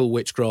Practical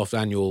Witchcraft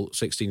Annual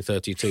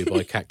 1632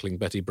 by Cackling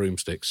Betty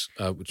Broomsticks.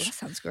 Which that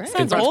sounds great.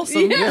 Sounds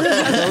awesome. Yeah,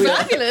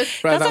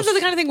 fabulous. That sounds like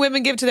the kind of thing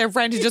women give to their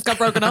friend who just got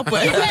broken up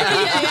with.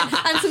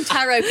 Yeah. And some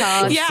tarot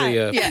cards.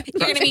 You're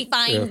going to be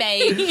fine,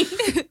 babe.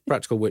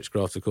 Practical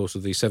Witchcraft, of course,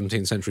 of the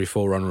 17th century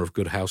forerunner of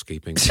Good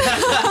Housekeeping.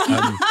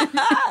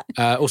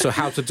 Also,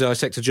 How to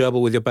Dissect a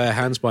Gerbil with Your Bare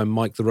Hands by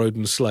Mike the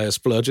Rodent Slayer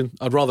Splurgeon.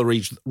 I'd rather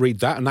read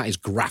that, and that is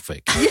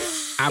graphic.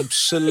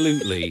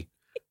 Absolutely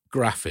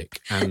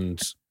graphic,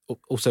 and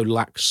also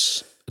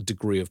lacks a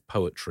degree of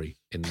poetry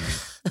in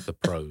the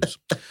prose.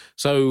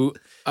 So,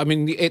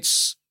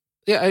 Dorries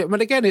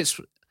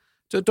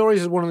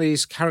is one of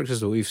these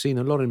characters that we've seen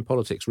a lot in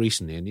politics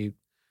recently, and you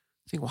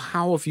think, well,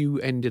 how have you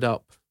ended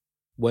up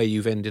where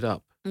you've ended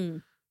up?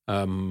 And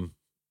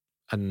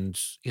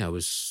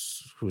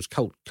was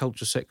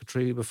culture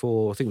secretary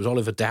before. I think it was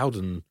Oliver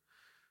Dowden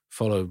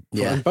followed.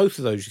 Yeah. And both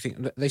of those, you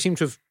think they seem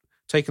to have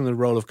taken the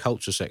role of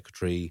culture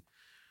secretary,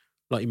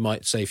 like you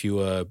might say if you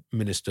were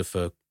minister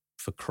for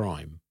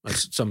crime,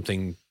 as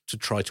something to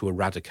try to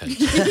eradicate.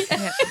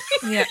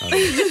 Yeah.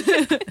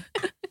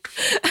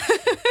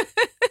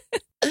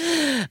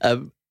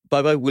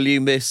 Bobo, will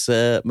you miss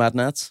Mad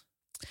Nads?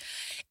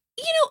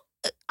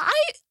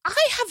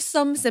 I have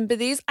some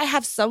sympathies. I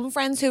have some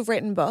friends who've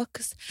written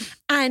books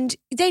and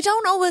they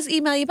don't always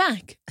email you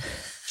back.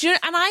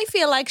 And I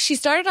feel like she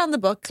started on the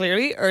book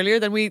clearly earlier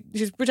than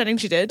she's pretending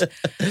she did.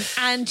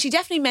 And she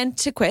definitely meant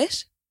to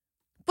quit.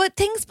 But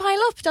things pile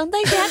up, don't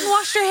they? She hadn't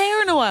washed her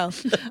hair in a while.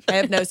 I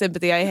have no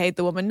sympathy. I hate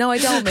the woman. No, I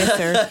don't miss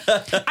her.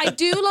 I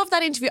do love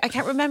that interview. I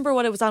can't remember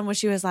what it was on where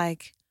she was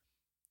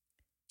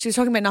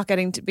talking about not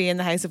getting to be in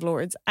the House of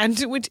Lords, and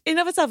which in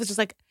of itself is just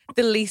like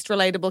the least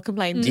relatable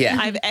complaint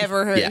I've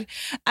ever heard.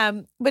 Yeah.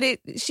 But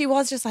she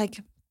was just like,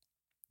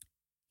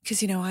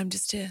 because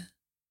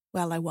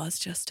I was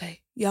just a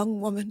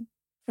young woman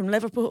from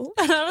Liverpool,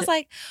 and I was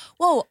like,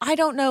 whoa, I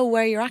don't know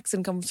where your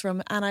accent comes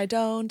from, and I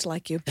don't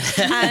like you.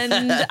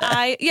 And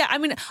I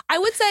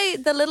would say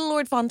the Little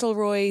Lord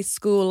Fauntleroy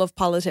school of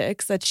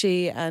politics that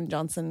she and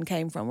Johnson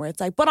came from, where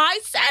it's like, but I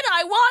said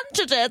I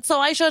wanted it, so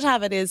I should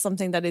have it, is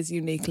something that is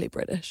uniquely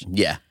British.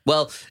 Yeah.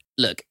 Well,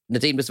 look,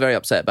 Nadine was very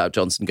upset about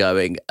Johnson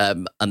going,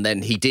 and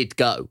then he did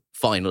go.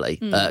 Finally,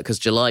 because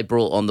July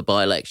brought on the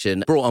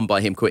by-election, brought on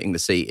by him quitting the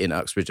seat in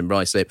Uxbridge and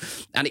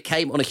Ruislip. And it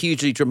came on a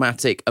hugely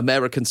dramatic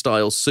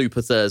American-style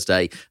Super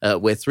Thursday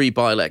where 3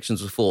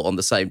 by-elections were fought on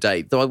the same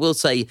day. Though I will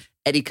say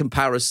any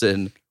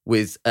comparison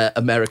with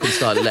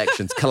American-style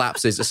elections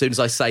collapses as soon as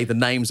I say the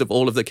names of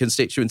all of the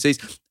constituencies.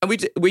 And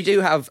we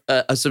do have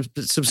a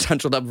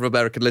substantial number of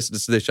American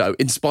listeners to this show,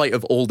 in spite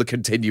of all the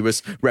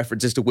continuous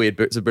references to weird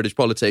bits of British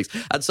politics.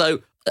 And so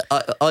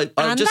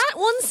that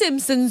one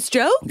Simpsons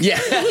joke. Yeah.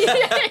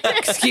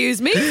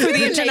 Excuse me, for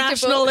the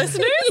international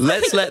listeners.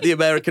 Let's let the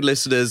American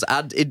listeners,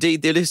 and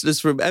indeed the listeners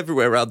from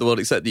everywhere around the world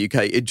except the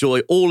UK, enjoy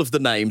all of the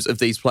names of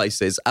these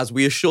places, as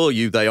we assure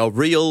you they are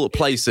real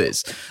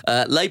places.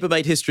 Labour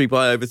made history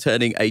by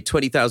overturning a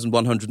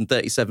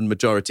 20,137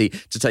 majority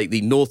to take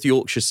the North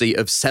Yorkshire seat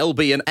of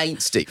Selby and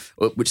Ainsty,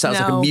 which sounds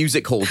like a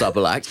music hall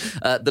double act.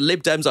 The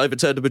Lib Dems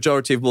overturned a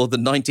majority of more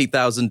than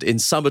 90,000 in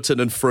Somerton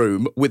and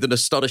Frome with an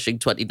astonishing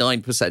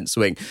 29%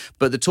 swing.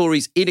 But the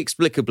Tories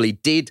inexplicably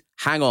did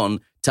hang on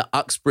to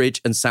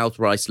Uxbridge and South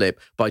Ruislip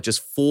by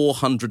just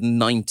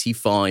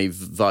 495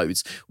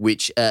 votes,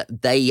 which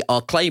they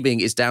are claiming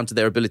is down to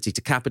their ability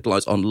to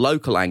capitalise on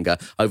local anger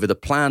over the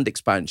planned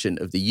expansion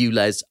of the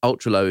ULEZ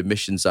ultra-low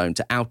emission zone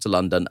to outer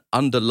London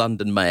under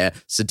London Mayor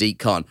Sadiq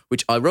Khan,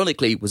 which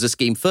ironically was a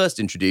scheme first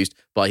introduced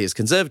by his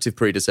Conservative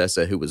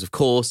predecessor, who was, of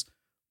course,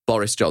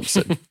 Boris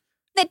Johnson.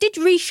 They did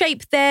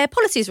reshape their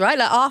policies, right?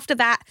 Like after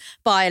that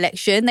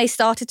by-election, they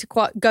started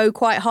to go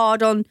quite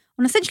hard on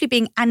essentially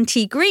being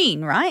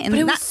anti-green, right? And but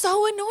it was so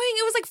annoying.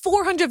 It was like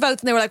 400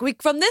 votes, and they were like, "We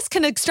from this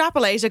can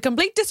extrapolate a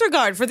complete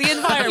disregard for the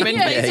environment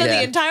based on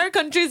the entire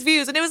country's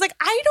views." And it was like,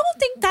 I don't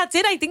think that's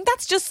it. I think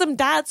that's just some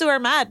dads who are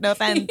mad. No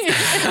offense. And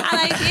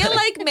I feel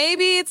like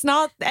maybe it's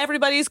not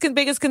everybody's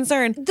biggest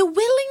concern. The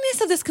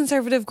willingness of this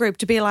Conservative group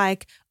to be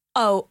like,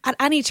 oh, at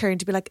any turn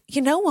to be like,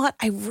 you know what?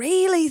 I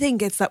really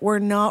think it's that we're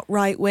not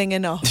right-wing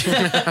enough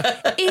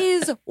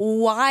is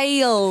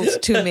wild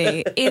to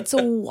me. It's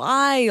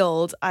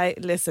wild.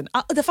 Listen,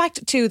 the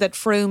fact too that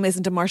Froome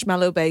isn't a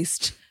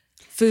marshmallow-based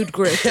food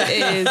group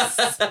is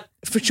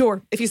for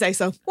sure, if you say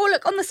so. Well,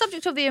 look, on the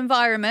subject of the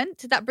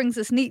environment, that brings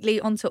us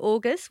neatly onto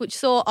August, which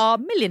saw our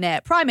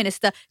millionaire Prime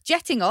Minister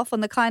jetting off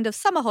on the kind of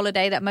summer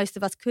holiday that most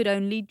of us could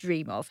only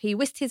dream of. He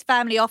whisked his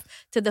family off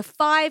to the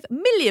 £5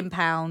 million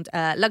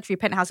luxury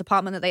penthouse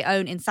apartment that they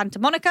own in Santa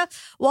Monica.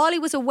 While he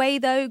was away,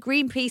 though,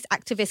 Greenpeace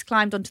activists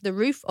climbed onto the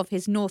roof of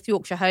his North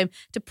Yorkshire home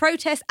to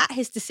protest at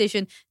his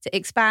decision to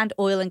expand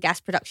oil and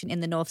gas production in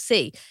the North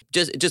Sea.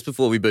 Just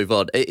before we move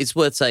on, it's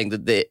worth saying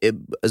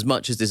that as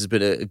much as this has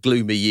been a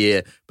gloomy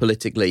year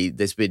politically,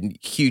 there's been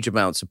huge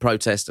amounts of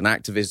protest and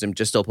activism.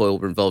 Just Stop Oil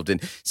were involved in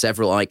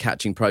several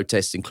eye-catching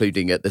protests,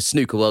 including at the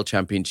Snooker World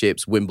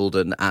Championships,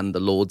 Wimbledon and the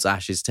Lord's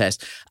Ashes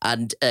Test.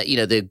 And,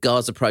 the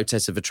Gaza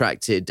protests have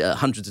attracted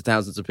hundreds of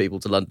thousands of people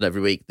to London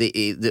every week.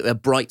 A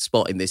bright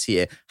spot in this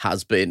year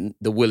has been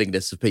the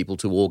willingness of people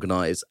to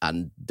organise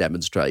and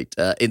demonstrate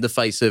in the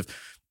face of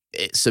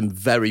some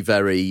very,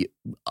 very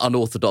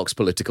unorthodox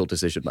political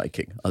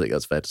decision-making. I think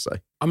that's fair to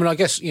say. I mean, I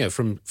guess,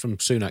 from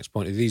Sunak's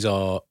point of view, these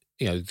are,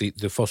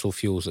 the fossil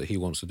fuels that he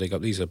wants to dig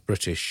up. These are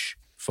British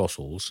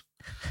fossils,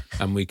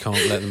 and we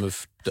can't let them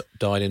have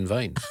died in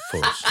vain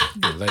for us.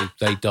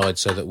 They died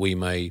so that we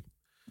may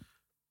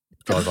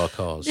drive our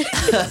cars.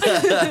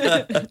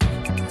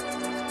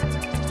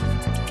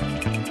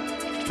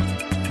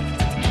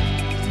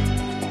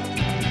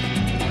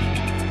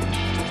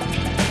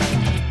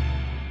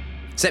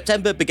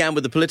 September began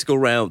with a political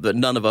row that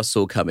none of us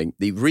saw coming.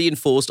 The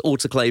reinforced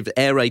autoclaved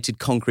aerated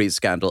concrete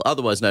scandal,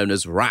 otherwise known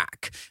as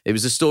RAC. It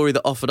was a story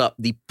that offered up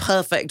the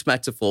perfect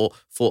metaphor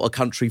for a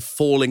country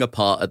falling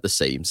apart at the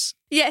seams.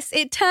 Yes,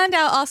 it turned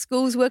out our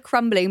schools were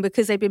crumbling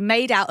because they'd been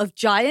made out of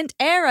giant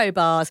aero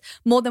bars.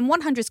 More than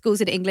 100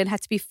 schools in England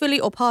had to be fully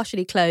or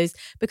partially closed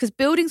because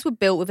buildings were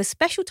built with a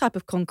special type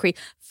of concrete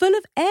full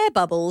of air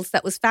bubbles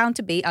that was found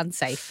to be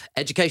unsafe.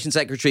 Education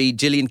Secretary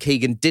Gillian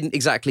Keegan didn't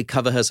exactly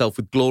cover herself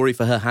with glory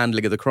for her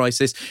handling of the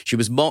crisis. She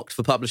was mocked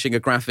for publishing a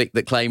graphic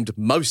that claimed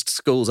most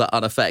schools are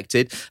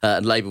unaffected,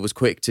 and Labour was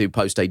quick to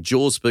post a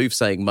Jaws spoof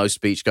saying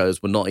most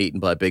beachgoers were not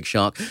eaten by a big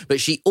shark. But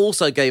she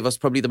also gave us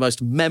probably the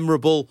most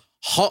memorable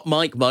hot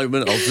mic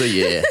moment of the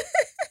year.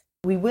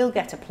 We will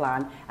get a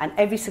plan and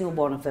every single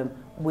one of them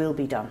will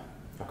be done.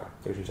 Okay,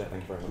 thank you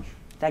very much.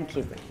 Thank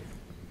you.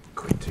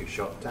 Quick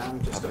two-shot down.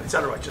 Is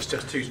that all right? Just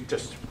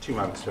two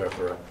moments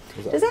for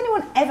Does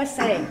anyone ever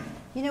say,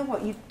 you know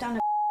what, you've done a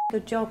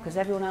good job because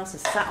everyone else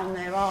has sat on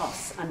their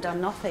arse and done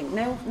nothing?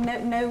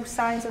 No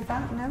signs of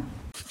that, no?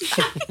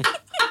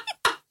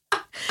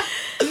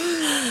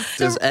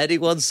 Does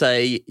anyone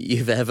say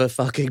you've ever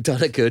fucking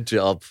done a good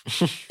job?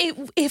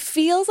 It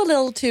feels a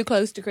little too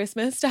close to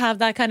Christmas to have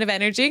that kind of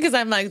energy because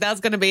I'm like, that's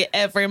going to be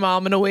every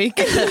mom in a week.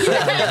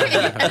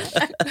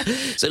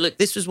 So look,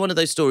 this was one of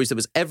those stories that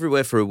was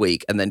everywhere for a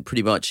week and then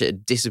pretty much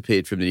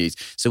disappeared from the news.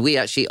 So we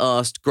actually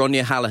asked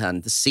Gráinne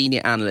Hallahan, the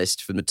senior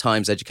analyst from the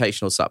Times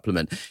Educational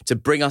Supplement, to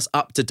bring us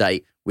up to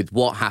date with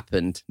what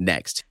happened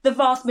next. The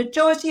vast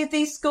majority of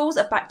these schools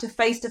are back to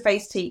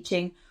face-to-face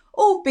teaching,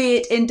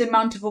 albeit in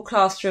demountable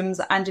classrooms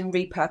and in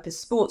repurposed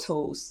sports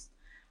halls.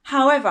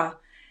 However,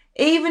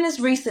 even as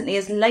recently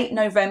as late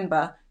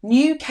November,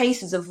 new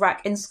cases of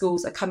RAC in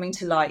schools are coming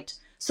to light.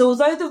 So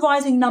although the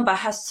rising number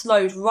has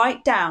slowed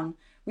right down,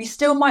 we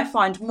still might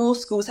find more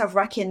schools have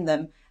RAC in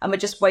them, and we're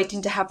just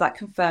waiting to have that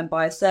confirmed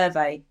by a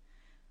survey.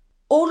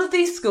 All of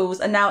these schools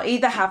are now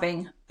either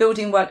having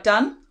building work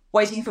done,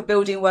 waiting for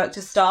building work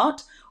to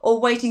start,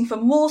 or waiting for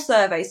more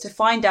surveys to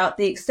find out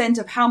the extent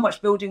of how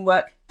much building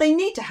work they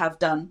need to have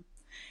done.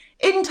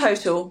 In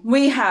total,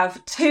 we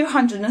have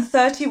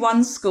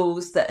 231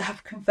 schools that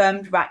have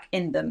confirmed RAC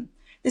in them.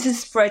 This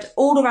is spread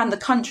all around the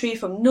country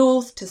from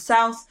north to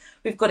south.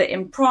 We've got it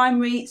in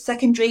primary,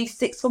 secondary,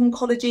 sixth form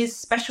colleges,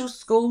 special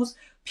schools,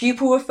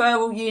 pupil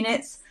referral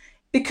units.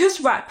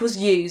 Because RAC was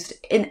used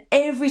in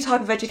every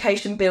type of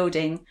education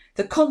building,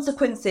 the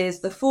consequences,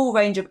 the full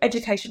range of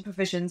education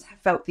provisions have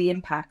felt the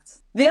impact.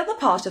 The other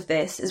part of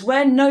this is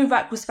where no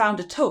RAC was found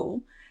at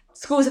all,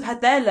 schools have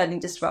had their learning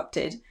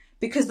disrupted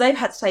because they've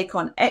had to take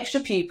on extra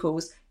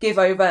pupils, give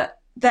over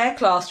their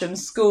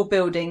classrooms, school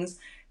buildings,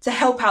 to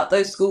help out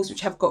those schools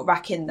which have got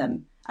rack in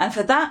them. And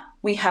for that,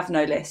 we have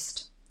no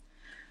list.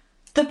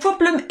 The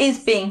problem is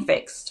being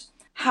fixed.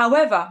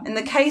 However, in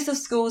the case of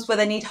schools where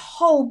they need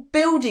whole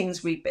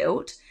buildings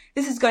rebuilt,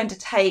 this is going to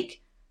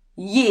take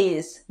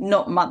years,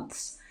 not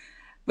months.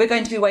 We're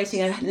going to be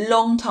waiting a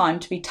long time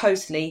to be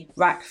totally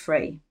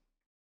rack-free.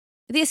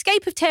 The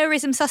escape of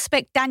terrorism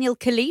suspect Daniel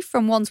Khalif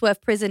from Wandsworth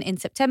Prison in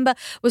September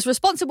was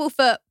responsible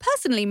for,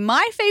 personally,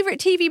 my favourite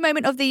TV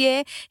moment of the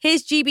year.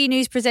 Here's GB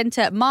News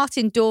presenter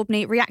Martin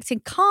Daubney reacting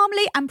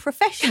calmly and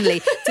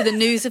professionally to the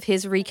news of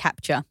his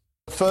recapture.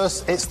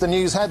 First, it's the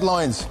news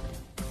headlines.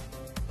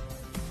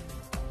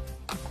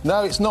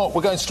 No, it's not.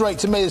 We're going straight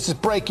to me. This is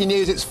breaking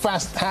news. It's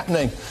fast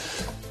happening.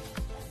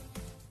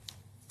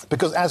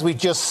 Because as we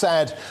just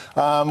said,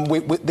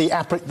 with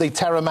the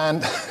terror man...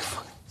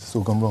 it's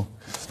all gone wrong.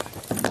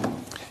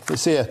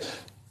 It's here.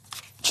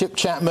 Chip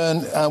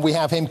Chapman, we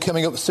have him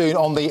coming up soon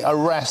on the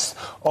arrest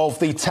of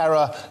the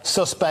terror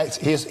suspect.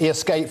 He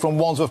escaped from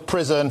Wandsworth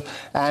Prison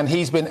and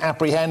he's been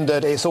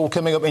apprehended. It's all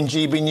coming up in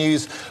GB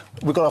News.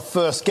 We've got our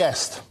first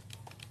guest.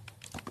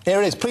 Here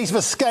it is. Police have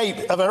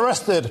escaped, have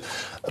arrested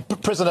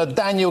prisoner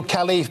Daniel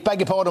Khalif.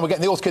 Beg your pardon, we're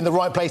getting the audio in the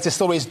right place. This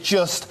story is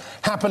just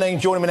happening.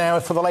 Joining me now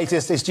for the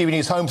latest is GB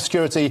News Home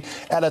Security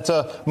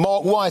Editor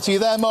Mark White. Are you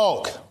there,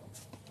 Mark?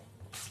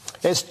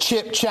 It's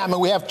Chip Chapman.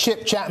 We have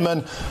Chip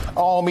Chapman,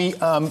 Army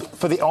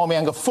for the Army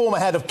and former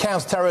head of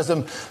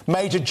counter-terrorism,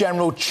 Major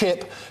General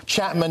Chip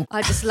Chapman.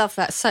 I just love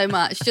that so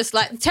much. Just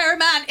like, terror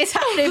man, it's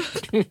happening.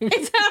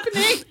 It's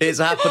happening. It's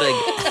happening.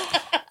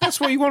 That's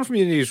what you want from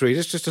your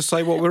newsreaders, just to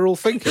say what we're all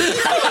thinking.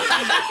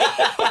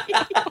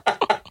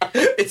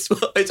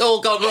 It's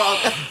all gone wrong.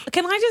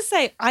 Can I just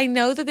say, I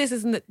know that this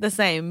isn't the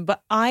same,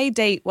 but I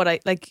date what I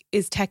like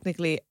is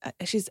technically,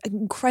 she's an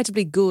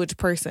incredibly good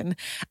person.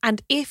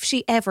 And if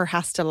she ever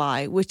has to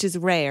lie, which is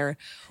rare,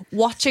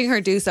 watching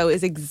her do so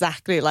is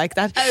exactly like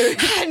that.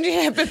 And you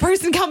have a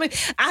person coming,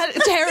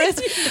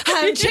 terrorist,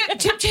 and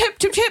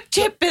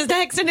Chip is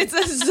next. And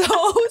it's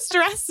so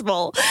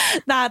stressful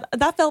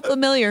that felt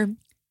familiar.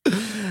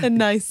 And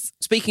nice.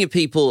 Speaking of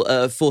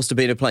people forced to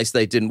be in a place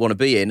they didn't want to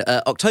be in,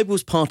 October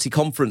was party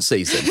conference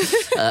season.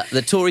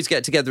 The Tories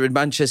get together in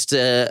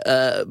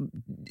Manchester,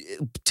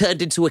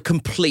 turned into a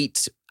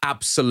complete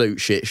absolute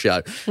shit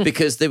show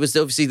because there was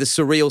obviously the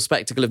surreal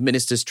spectacle of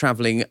ministers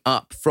travelling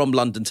up from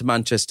London to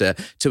Manchester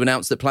to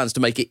announce that plans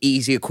to make it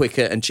easier,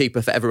 quicker and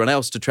cheaper for everyone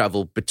else to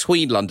travel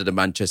between London and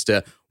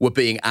Manchester were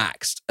being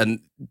axed.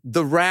 And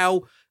the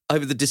row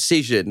over the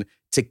decision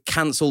to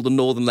cancel the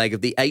northern leg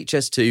of the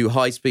HS2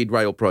 high-speed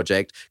rail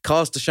project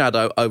cast a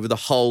shadow over the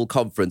whole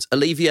conference,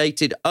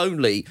 alleviated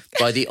only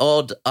by the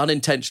odd,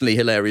 unintentionally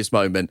hilarious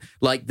moment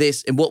like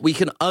this in what we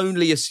can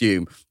only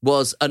assume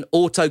was an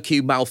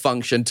auto-cue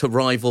malfunction to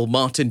rival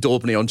Martin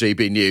Daubney on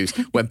GB News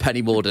when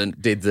Penny Mordaunt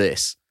did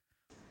this.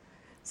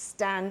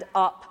 Stand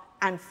up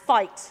and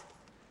fight,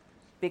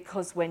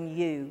 because when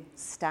you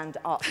stand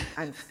up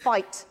and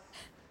fight,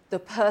 the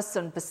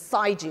person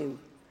beside you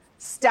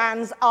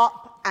stands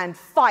up and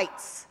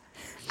fights.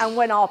 And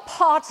when our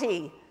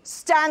party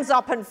stands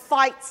up and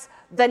fights,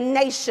 the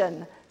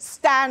nation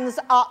stands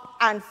up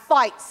and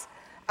fights.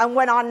 And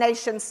when our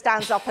nation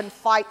stands up and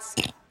fights,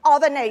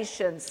 other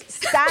nations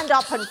stand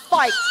up and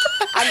fight.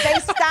 And they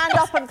stand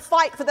up and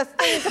fight for the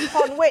things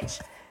upon which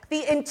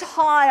the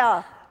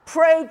entire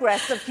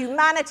progress of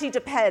humanity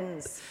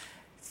depends.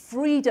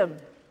 Freedom.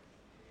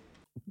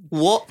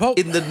 What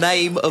in the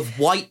name of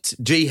white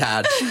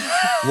jihad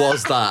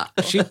was that?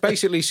 She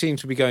basically seemed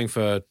to be going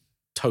for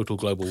total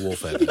global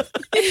warfare.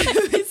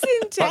 It's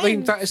intense. I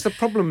mean, that is the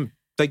problem.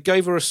 They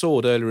gave her a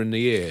sword earlier in the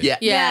year.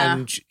 Yeah.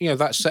 And,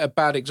 that set a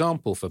bad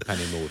example for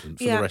Penny Mordaunt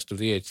for the rest of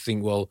the year. To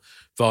think, well,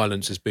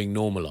 violence is being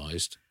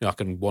normalised. I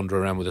can wander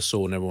around with a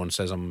sword and everyone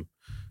says I'm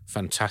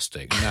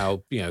fantastic.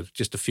 Now,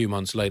 just a few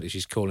months later,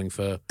 she's calling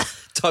for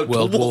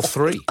World War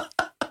III.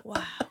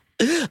 Wow.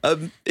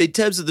 In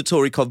terms of the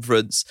Tory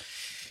conference,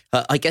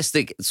 I guess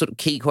the sort of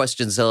key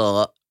questions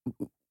are,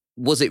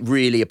 was it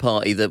really a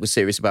party that was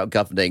serious about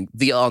governing?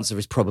 The answer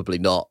is probably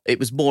not. It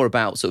was more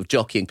about sort of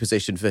jockeying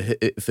position for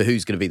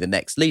who's going to be the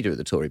next leader of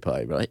the Tory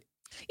party, right?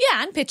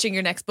 Yeah, and pitching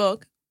your next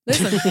book.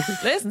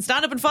 Listen,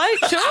 stand up and fight,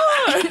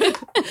 sure.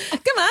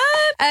 Come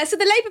on. So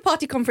the Labour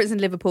Party conference in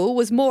Liverpool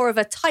was more of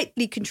a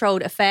tightly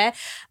controlled affair,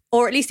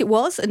 or at least it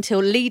was, until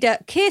leader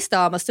Keir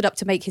Starmer stood up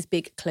to make his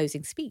big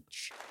closing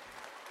speech.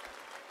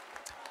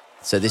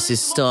 So this is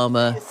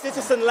Starmer. It's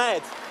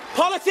citizen-led.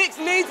 Politics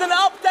needs an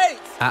update.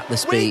 At the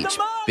speech,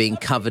 being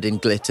covered in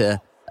glitter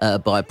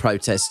by a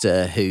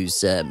protester who's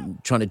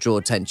trying to draw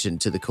attention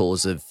to the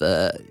cause of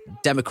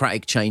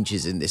democratic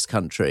changes in this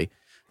country.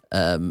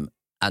 And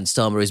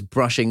Starmer is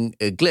brushing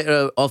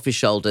glitter off his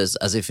shoulders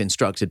as if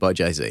instructed by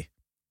Jay-Z.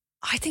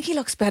 I think he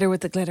looks better with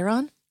the glitter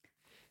on.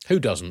 Who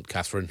doesn't,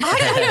 Catherine?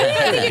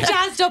 I think he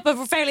jazzed up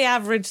a fairly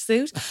average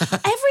suit. Every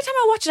time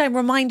I watch it, I'm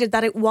reminded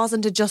that it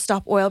wasn't a Just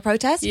Stop Oil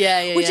protest.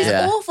 Which is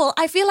awful.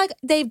 I feel like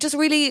they've just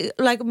really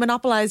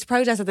monopolised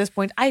protests at this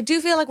point. I do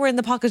feel like we're in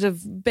the pocket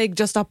of big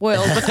Just Stop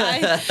Oil, but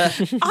I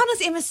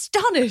honestly am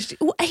astonished.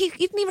 He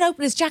didn't even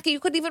open his jacket. You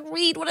couldn't even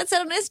read what it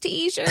said on his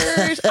T-shirt.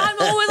 I'm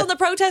always on the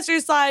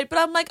protesters' side, but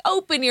I'm like,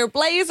 open your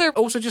blazer.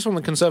 Also, just on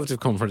the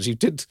Conservative conference, you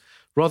did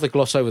rather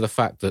gloss over the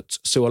fact that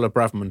Suella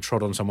Braverman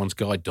trod on someone's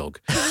guide dog,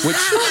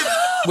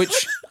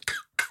 which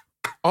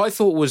I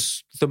thought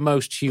was the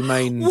most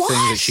humane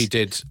thing that she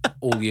did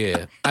all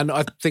year. And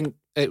I think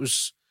it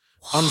was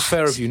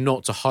unfair of you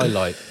not to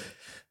highlight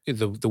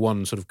the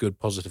one sort of good,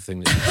 positive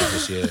thing that she did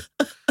this year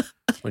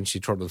when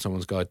she trod on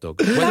someone's guide dog.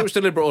 Whether it was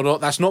deliberate or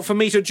not, that's not for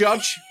me to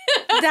judge.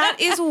 That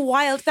is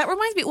wild. That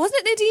reminds me,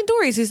 wasn't it Nadine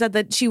Dorries who said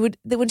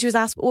that when she was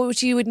asked what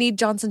she would need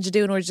Johnson to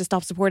do in order to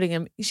stop supporting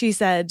him, she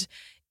said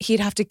he'd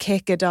have to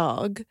kick a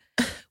dog,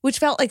 which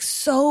felt like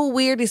so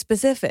weirdly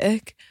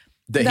specific.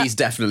 That he's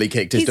definitely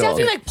kicked his dog.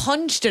 He's definitely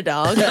punched a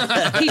dog.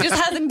 He just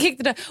hasn't kicked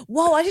the dog.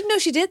 Whoa, I didn't know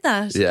she did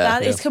that.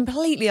 That is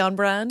completely on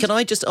brand. Can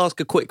I just ask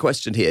a quick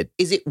question here?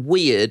 Is it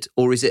weird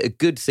or is it a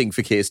good thing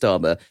for Keir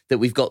Starmer that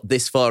we've got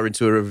this far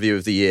into a review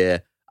of the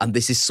year and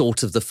this is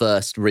sort of the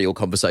first real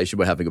conversation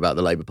we're having about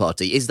the Labour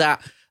Party? Is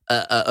that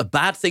a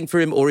bad thing for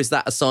him, or is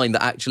that a sign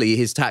that actually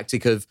his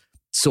tactic of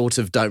sort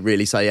of don't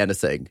really say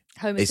anything?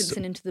 Homer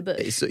Simpson into the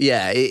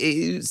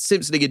bush.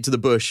 Simpsoning into the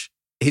bush.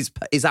 Is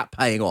that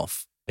paying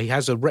off? He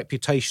has a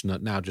reputation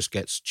that now just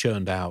gets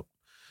churned out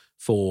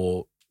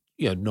for,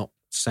 not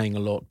saying a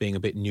lot, being a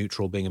bit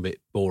neutral, being a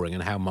bit boring,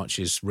 and how much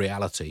is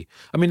reality.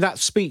 I mean, that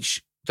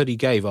speech that he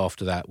gave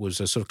after that was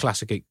a sort of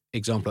classic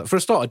example. For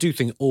a start, I do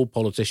think all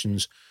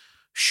politicians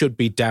should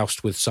be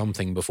doused with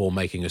something before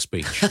making a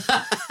speech.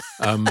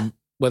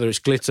 Whether it's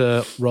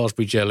glitter,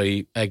 raspberry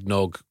jelly,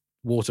 eggnog,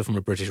 water from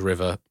a British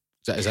river.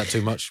 Is that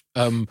too much?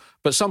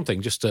 But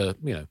something just to,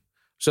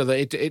 so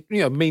that it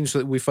means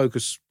that we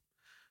focus.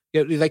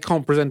 They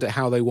can't present it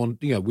how they want.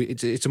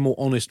 It's a more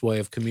honest way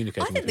of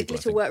communicating. I think the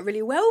glitter worked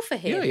really well for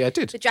him. Yeah, it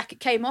did. The jacket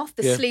came off,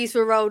 the sleeves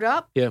were rolled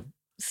up. Yeah.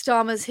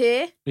 Starmer's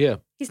here. Yeah.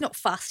 He's not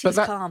fussed, he's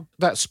calm.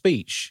 That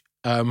speech,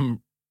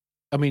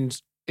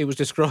 it was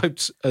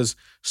described as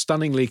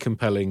stunningly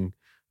compelling,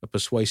 a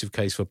persuasive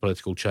case for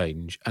political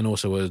change, and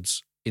also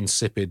as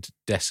insipid,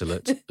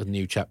 desolate, a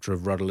new chapter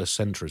of rudderless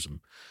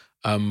centrism.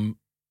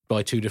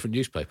 By two different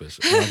newspapers.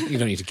 You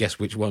don't need to guess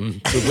which was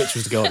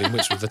the Guardian,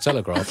 which was the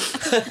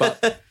Telegraph.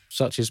 But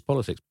such is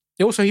politics.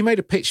 Also, he made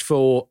a pitch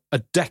for a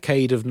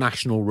decade of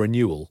national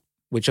renewal,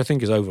 which I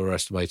think is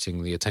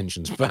overestimating the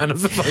attention span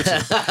of the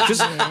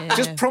voters.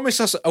 Just promise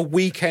us a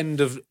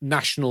weekend of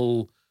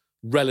national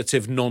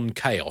relative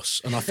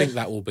non-chaos, and I think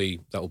that will be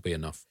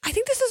enough. I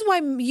think this is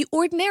why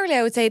ordinarily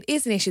I would say it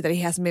is an issue that he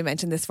hasn't been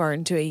mentioned this far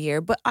into a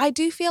year, but I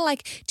do feel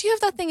like, do you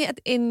have that thing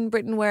in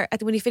Britain where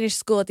when you finish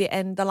school at the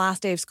end, the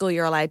last day of school,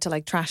 you're allowed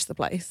to trash the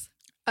place?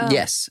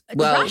 Yes.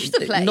 Well, trash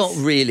the place? Not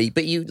really,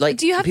 but you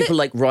do you have people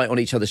write on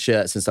each other's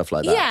shirts and stuff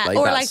like that. Yeah,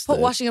 or put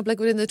washing up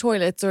liquid in the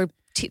toilets, or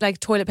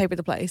toilet paper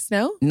the place.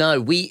 No,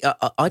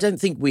 I don't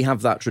think we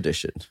have that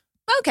tradition.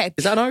 Okay.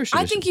 Is that an Irish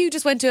tradition? I think you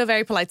just went to a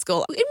very polite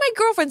school. In my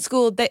girlfriend's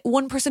school,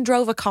 one person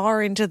drove a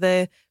car into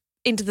the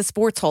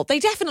sports hall. They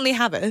definitely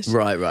have it.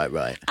 Right.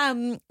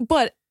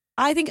 But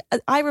I think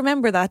I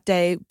remember that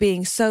day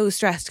being so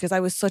stressed because I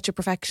was such a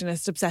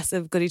perfectionist,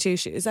 obsessive goody two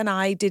shoes, and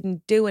I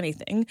didn't do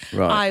anything.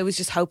 Right. I was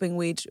just hoping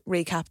we'd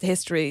recap the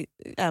history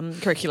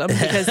curriculum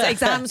because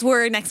exams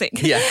were next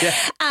week. Yeah.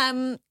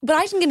 But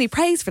I didn't get any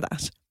praise for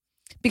that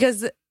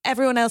because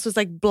everyone else was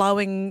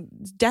blowing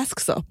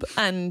desks up,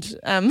 and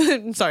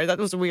sorry, that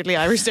was a weirdly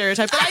Irish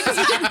stereotype. But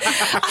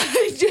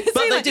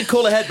but they did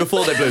call ahead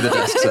before they blew the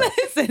desks up.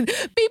 Listen,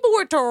 people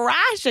were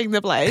trashing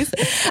the place,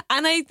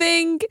 and I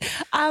think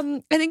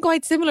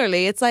quite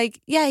similarly, it's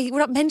we're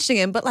not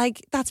mentioning him, but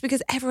that's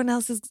because everyone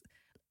else is.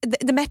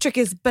 The metric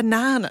is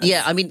bananas.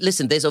 Yeah, I mean,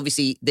 listen,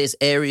 there's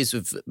areas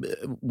of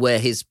where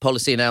his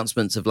policy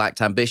announcements have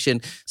lacked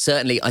ambition.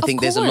 Certainly, I think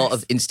there's a lot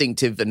of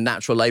instinctive and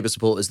natural Labour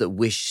supporters that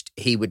wished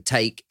he would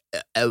take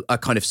a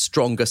kind of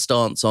stronger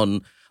stance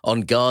on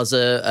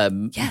Gaza.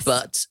 Yes.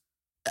 But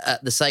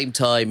at the same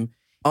time,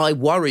 I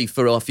worry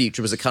for our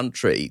future as a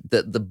country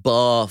that the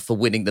bar for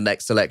winning the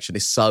next election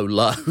is so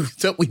low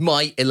that we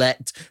might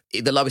elect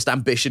the lowest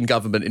ambition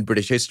government in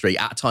British history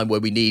at a time where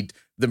we need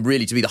them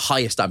really to be the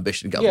highest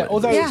ambition government. Yeah,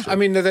 although, I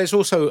mean, there's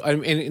also,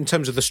 in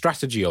terms of the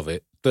strategy of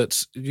it,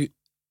 that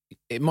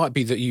it might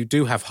be that you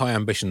do have high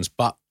ambitions,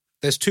 but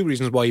there's two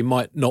reasons why you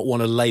might not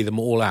want to lay them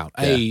all out.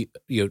 A,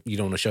 you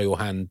don't want to show your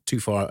hand too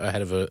far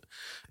ahead of an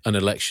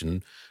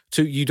election.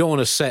 Two, you don't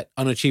want to set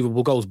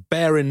unachievable goals.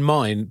 Bearing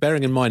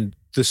in mind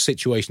the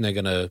situation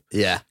they're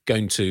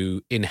going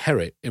to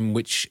inherit, in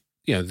which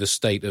the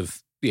state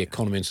of the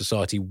economy and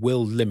society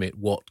will limit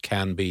what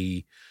can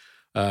be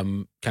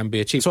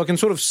achieved. So I can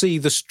sort of see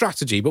the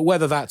strategy, but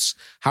whether that's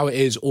how it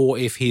is or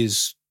if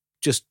he's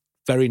just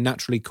very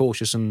naturally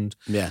cautious and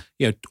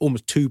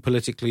almost too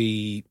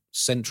politically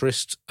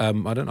centrist. I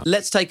don't know.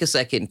 Let's take a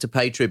second to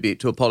pay tribute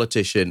to a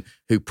politician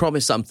who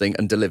promised something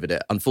and delivered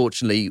it.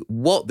 Unfortunately,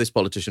 what this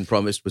politician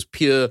promised was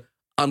pure,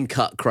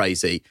 uncut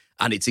crazy,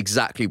 and it's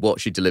exactly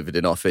what she delivered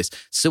in office.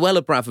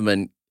 Suella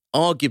Braverman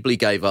arguably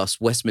gave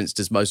us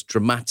Westminster's most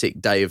dramatic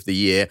day of the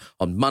year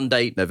on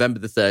Monday, November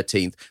the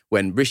 13th,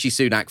 when Rishi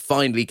Sunak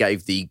finally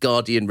gave the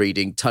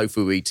Guardian-reading,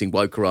 tofu-eating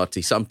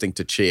wokerati something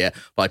to cheer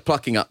by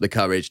plucking up the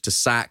courage to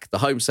sack the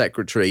Home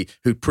Secretary,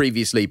 who'd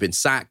previously been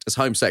sacked as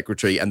Home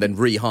Secretary and then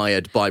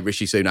rehired by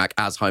Rishi Sunak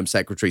as Home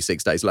Secretary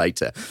 6 days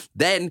later.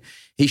 Then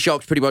he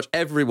shocked pretty much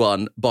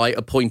everyone by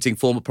appointing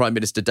former Prime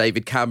Minister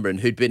David Cameron,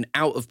 who'd been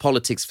out of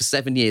politics for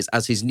 7 years,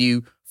 as his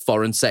new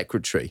Foreign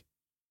Secretary.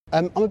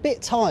 I'm a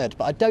bit tired,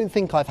 but I don't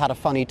think I've had a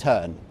funny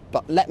turn.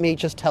 But let me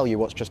just tell you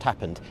what's just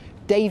happened.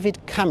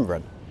 David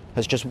Cameron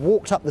has just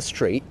walked up the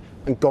street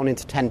and gone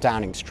into 10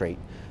 Downing Street.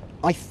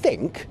 I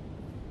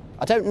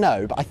don't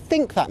know, but I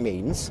think that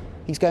means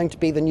he's going to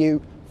be the new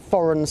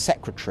Foreign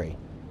Secretary.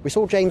 We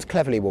saw James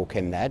Cleverly walk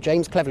in there.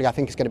 James Cleverly, I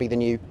think, is going to be the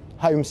new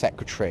Home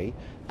Secretary.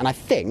 And I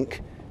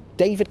think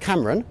David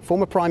Cameron,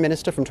 former Prime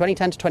Minister from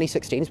 2010 to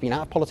 2016, has been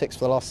out of politics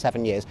for the last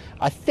 7 years.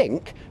 I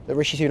think that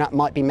Rishi Sunak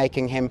might be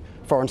making him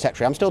Foreign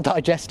Secretary. I'm still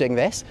digesting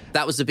this.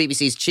 That was the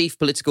BBC's chief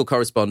political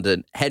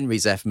correspondent, Henry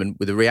Zeffman,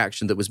 with a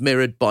reaction that was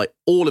mirrored by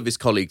all of his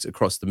colleagues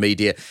across the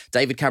media.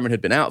 David Cameron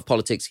had been out of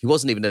politics. He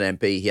wasn't even an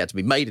MP. He had to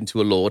be made into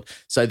a Lord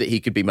so that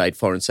he could be made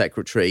Foreign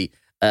Secretary.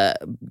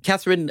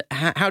 Catherine,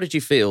 how did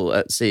you feel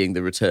at seeing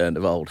the return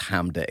of old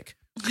Hamdick?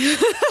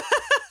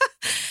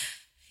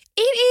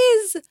 It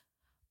is...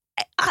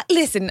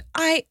 listen,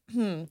 I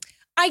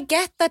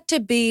get that to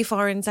be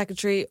Foreign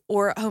Secretary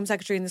or Home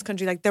Secretary in this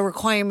country, like, the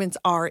requirements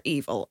are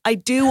evil. I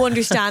do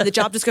understand the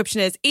job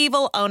description is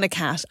evil, own a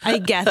cat. I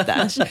get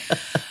that.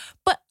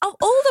 But of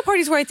all the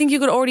parties where I think you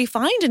could already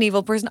find an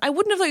evil person, I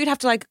wouldn't have thought you'd have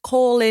to, like,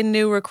 call in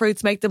new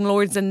recruits, make them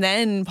lords, and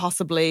then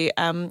possibly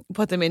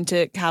put them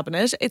into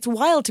cabinet. It's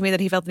wild to me that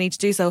he felt the need to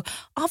do so.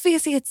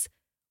 Obviously, it's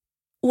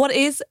what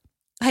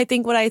I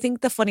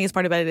think the funniest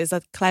part about it is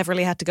that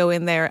Cleverly had to go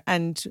in there,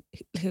 and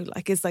who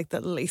is like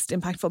the least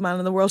impactful man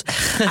in the world.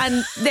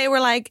 And they were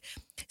like,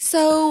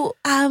 so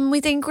we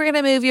think we're going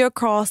to move you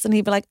across. And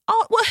he'd be like,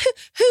 oh, well,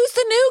 who's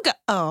the new guy?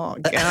 Oh,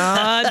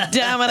 God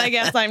damn it. I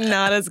guess I'm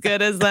not as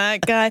good as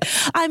that guy.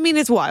 I mean,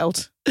 it's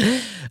wild.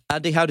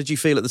 Andy, how did you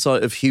feel at the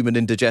sight of human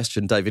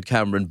indigestion, David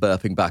Cameron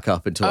burping back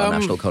up into our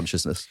national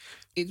consciousness?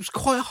 It was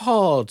quite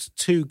hard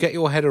to get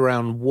your head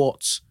around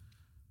what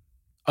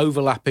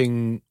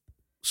overlapping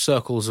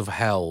circles of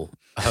hell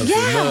have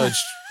emerged,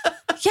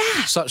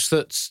 such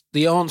that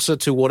the answer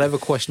to whatever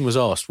question was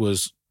asked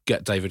was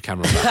get David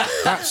Cameron back.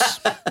 That's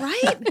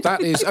right. That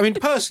is, I mean,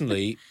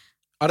 personally,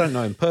 I don't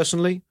know him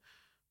personally,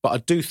 but I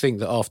do think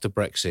that after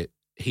Brexit,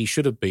 he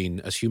should have been,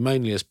 as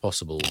humanely as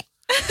possible,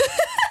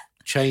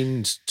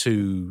 chained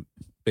to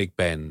Big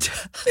Ben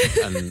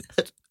and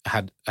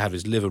have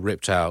his liver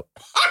ripped out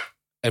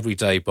every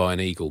day by an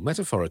eagle,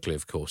 metaphorically,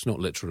 of course, not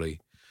literally,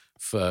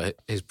 for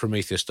his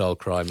Prometheus-style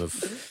crime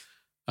of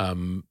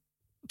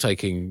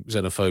taking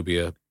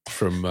xenophobia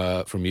from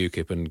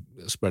UKIP and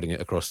spreading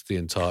it across the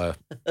entire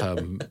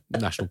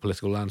national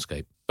political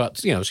landscape.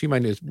 But, you know, as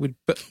humanely as we'd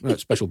put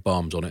special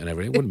balms on it and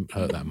everything, it wouldn't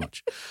hurt that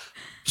much.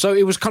 So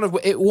it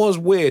was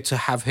weird to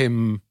have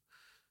him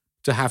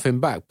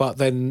back. But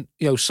then,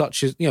 you know,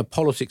 such as, you know,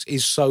 politics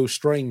is so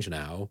strange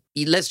now.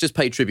 Let's just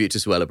pay tribute to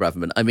Suella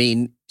Braverman. I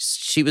mean,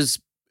 she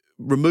was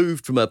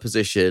removed from her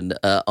position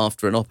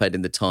after an op-ed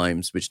in the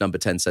Times, which Number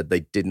 10 said they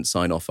didn't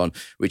sign off on,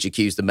 which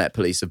accused the Met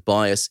Police of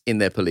bias in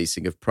their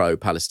policing of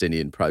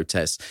pro-Palestinian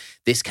protests.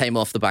 This came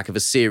off the back of a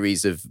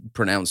series of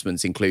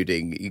pronouncements,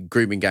 including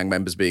grooming gang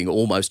members being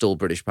almost all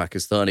British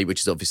Pakistani,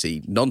 which is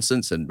obviously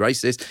nonsense and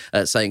racist,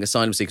 saying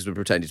asylum seekers were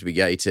pretending to be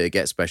gay to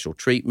get special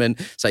treatment,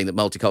 saying that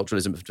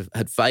multiculturalism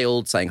had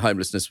failed, saying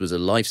homelessness was a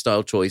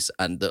lifestyle choice,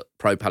 and that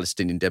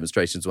pro-Palestinian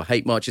demonstrations were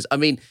hate marches. I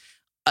mean,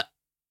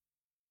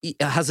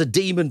 has a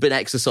demon been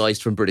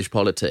exorcised from British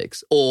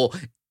politics, or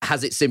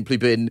has it simply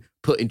been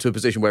put into a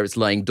position where it's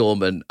laying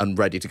dormant and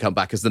ready to come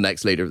back as the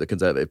next leader of the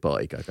Conservative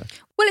Party, Coco?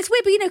 Well, it's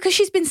weird, but, you know, because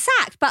she's been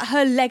sacked, but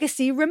her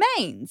legacy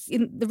remains.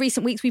 In the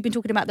recent weeks, we've been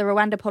talking about the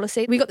Rwanda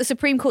policy. We got the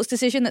Supreme Court's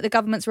decision that the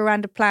government's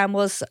Rwanda plan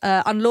was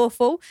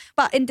unlawful.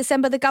 But in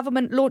December, the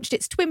government launched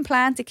its twin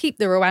plan to keep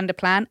the Rwanda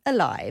plan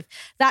alive.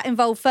 That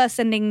involved first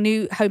sending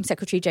new Home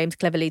Secretary James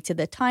Cleverly to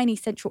the tiny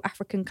Central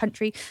African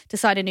country to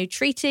sign a new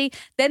treaty.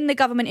 Then the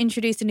government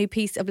introduced a new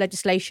piece of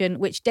legislation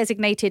which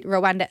designated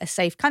Rwanda a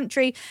safe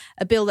country,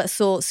 a bill that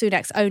saw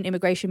Sunak's own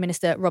immigration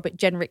minister, Robert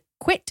Jenrick,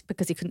 quit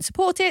because he couldn't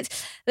support it.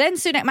 Then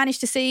Sunak managed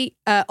to see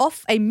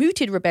off a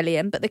mooted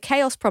rebellion, but the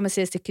chaos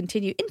promises to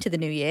continue into the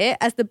new year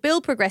as the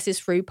bill progresses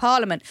through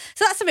Parliament.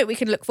 So that's something we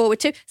can look forward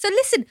to. So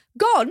listen,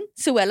 gone,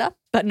 Suella,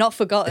 but not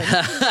forgotten.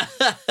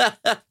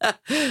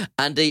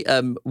 Andy,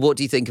 what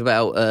do you think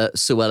about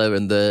Suella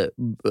and the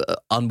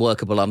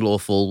unworkable,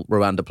 unlawful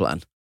Rwanda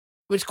plan?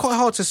 It's quite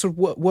hard to sort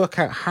of work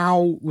out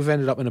how we've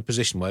ended up in a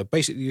position where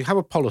basically you have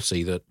a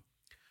policy that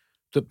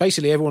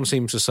basically everyone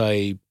seems to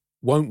say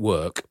won't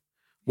work,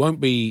 won't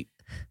be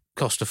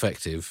cost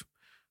effective,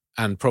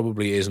 and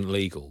probably isn't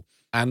legal.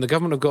 And the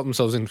government have got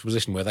themselves into a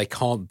position where they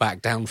can't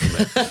back down from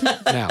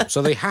it now.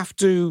 So they have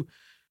to,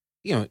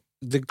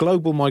 the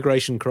global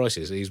migration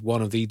crisis is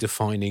one of the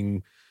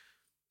defining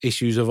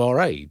issues of our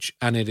age.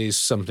 And it is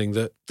something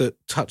that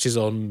touches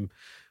on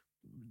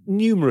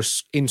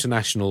numerous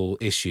international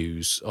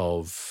issues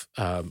of,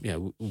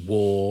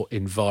 war,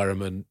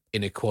 environment,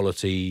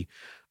 inequality,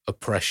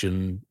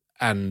 oppression,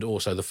 and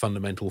also the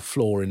fundamental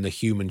flaw in the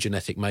human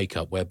genetic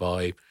makeup,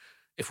 whereby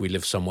if we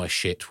live somewhere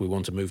shit, we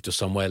want to move to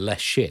somewhere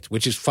less shit,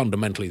 which is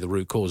fundamentally the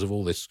root cause of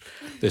all this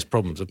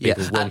problems that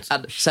people want.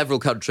 And several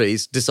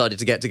countries decided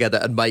to get together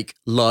and make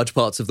large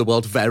parts of the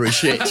world very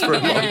shit for a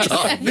long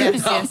time.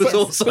 That was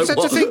also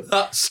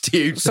that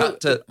stewed.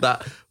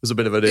 That was a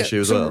bit of an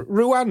issue as well.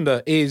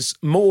 Rwanda is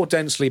more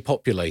densely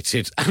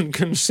populated and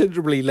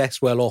considerably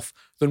less well off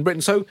than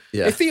Britain. So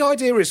if the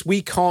idea is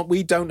we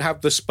don't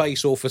have the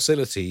space or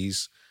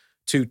facilities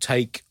to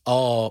take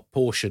our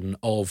portion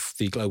of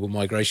the global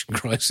migration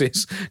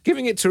crisis,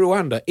 giving it to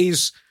Rwanda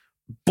is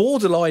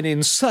borderline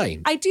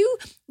insane. I do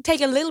take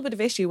a little bit of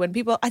issue when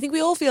people, I think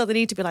we all feel the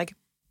need to be like,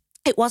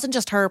 it wasn't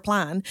just her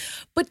plan,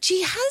 but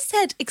she has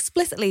said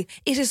explicitly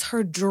it is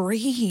her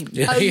dream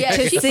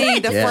to see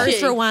the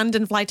first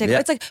Rwandan flight take.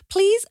 It's like,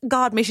 please,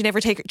 God, may she never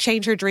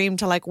change her dream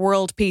to like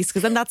world peace,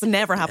 because then that's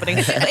never happening.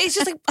 It's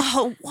just like,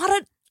 oh, what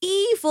an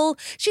evil.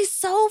 She's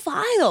so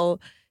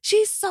vile.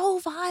 She's so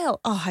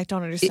vile. Oh, I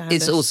don't understand.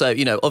 It's also,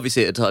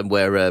 obviously at a time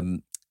where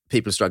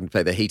people are struggling to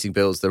pay their heating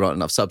bills, there aren't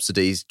enough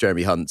subsidies.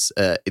 Jeremy Hunt's,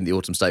 in the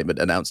autumn statement,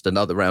 announced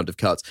another round of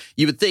cuts.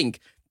 You would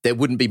think there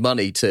wouldn't be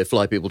money to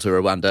fly people to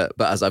Rwanda,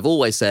 but as I've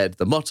always said,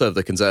 the motto of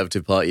the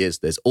Conservative Party is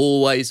there's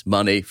always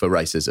money for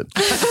racism.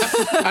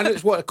 And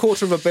it's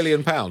 £250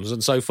 million,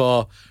 and so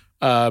far,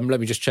 let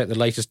me just check the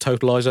latest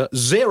totalizer.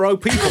 0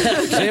 people.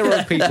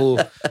 0 people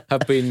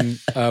have been.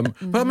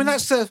 But I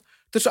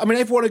mean,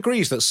 everyone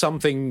agrees that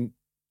something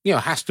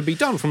has to be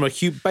done from a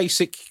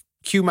basic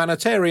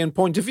humanitarian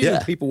point of view.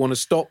 Yeah. People want to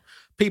stop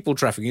people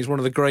trafficking. It's one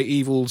of the great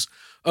evils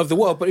of the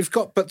world.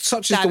 But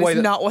such is the way that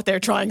is not what they're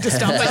trying to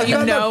stop. But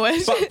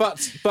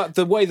it. But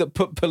the way that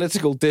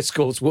political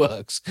discourse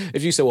works,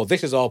 if you say, well,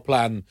 this is our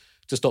plan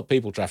to stop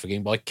people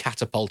trafficking by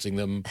catapulting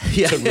them to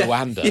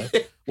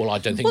Rwanda. Well, I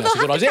don't think that's a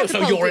good idea.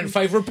 So you're in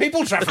favour of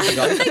people trafficking? They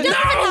don't even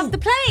have the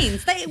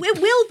planes. It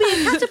will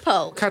be a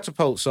catapult.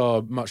 Catapults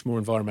are much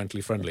more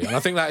environmentally friendly. And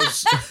I think that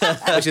is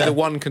actually the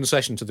one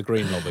concession to the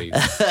Green Lobby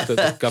that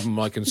the government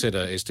might consider,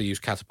 is to use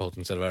catapults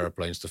instead of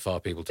aeroplanes to fire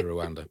people to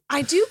Rwanda.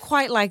 I do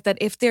quite like that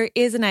if there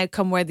is an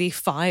outcome where the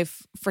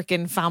 5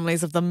 freaking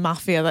families of the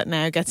mafia that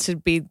now gets to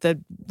be the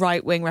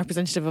right-wing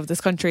representative of this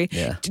country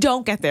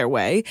don't get their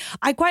way.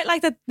 I quite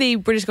like that the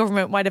British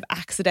government might have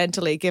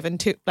accidentally given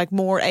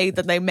more aid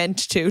than they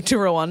meant to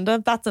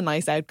Rwanda. That's a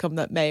nice outcome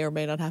that may or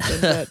may not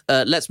happen.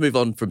 But. Let's move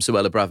on from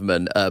Suella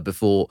Braverman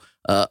before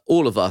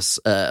all of us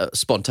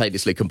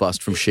spontaneously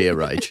combust from sheer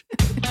rage.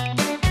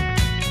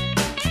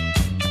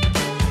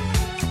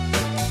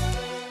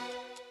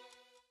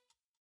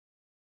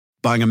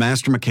 Buying a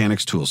Master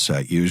Mechanics tool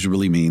set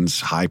usually means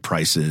high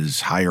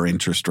prices, higher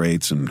interest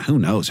rates, and who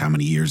knows how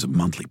many years of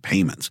monthly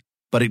payments.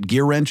 But at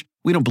Gear Wrench,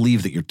 we don't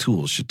believe that your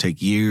tools should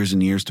take years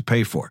and years to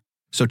pay for.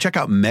 So check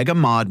out Mega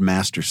Mod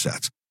Master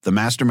Sets, the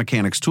Master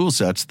Mechanics tool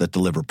sets that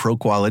deliver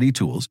pro-quality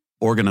tools,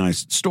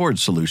 organized storage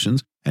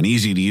solutions, an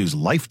easy-to-use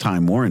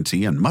lifetime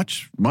warranty, and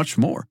much, much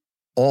more.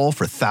 All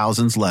for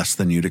thousands less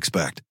than you'd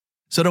expect.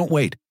 So don't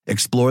wait.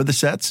 Explore the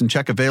sets and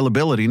check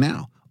availability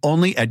now.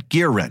 Only at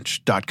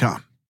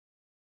GearWrench.com.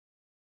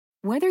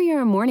 Whether you're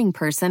a morning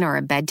person or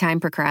a bedtime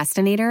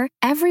procrastinator,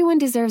 everyone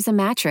deserves a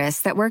mattress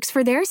that works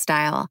for their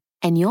style.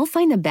 And you'll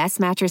find the best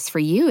mattress for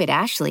you at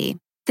Ashley.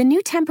 The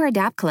new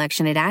Temper-Adapt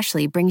collection at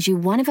Ashley brings you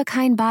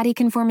one-of-a-kind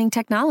body-conforming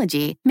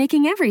technology,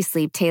 making every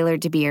sleep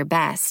tailored to be your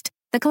best.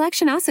 The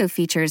collection also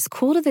features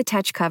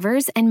cool-to-the-touch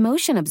covers and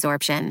motion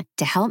absorption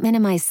to help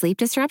minimize sleep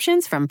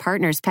disruptions from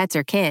partners, pets,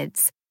 or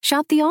kids.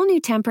 Shop the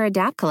all-new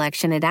Temper-Adapt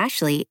collection at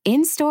Ashley,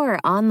 in-store or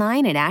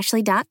online at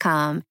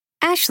ashley.com.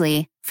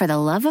 Ashley, for the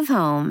love of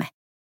home.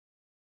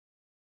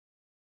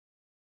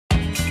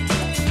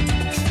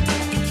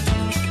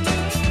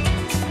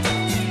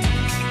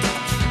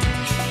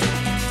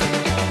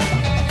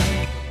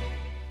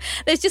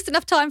 There's just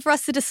enough time for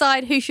us to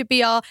decide who should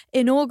be our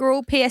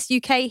inaugural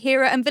PSUK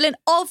Hero and Villain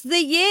of the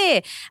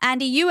Year.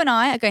 Andy, you and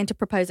I are going to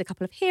propose a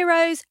couple of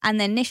heroes, and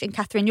then Nish and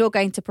Catherine, you're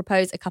going to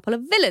propose a couple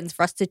of villains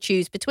for us to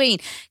choose between.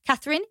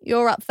 Catherine,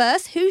 you're up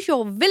first. Who's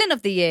your Villain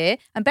of the Year?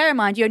 And bear in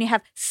mind, you only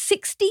have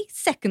 60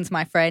 seconds,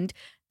 my friend.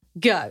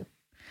 Go.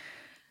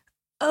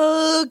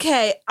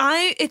 Okay,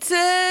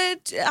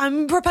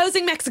 I'm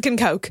proposing Mexican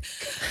Coke.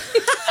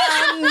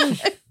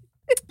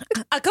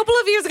 A couple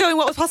of years ago, in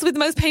what was possibly the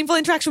most painful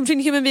interaction between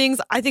human beings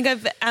I think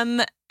I've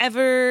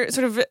ever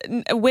sort of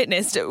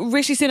witnessed,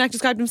 Rishi Sunak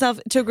described himself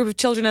to a group of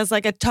children as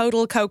like a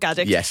total Coke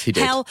addict. Yes, he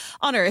did. Hell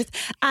on earth.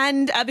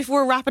 And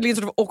before rapidly and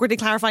sort of awkwardly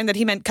clarifying that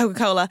he meant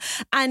Coca-Cola.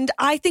 And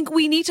I think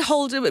we need to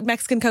hold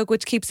Mexican Coke,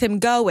 which keeps him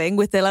going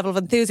with the level of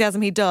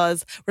enthusiasm he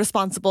does,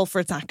 responsible for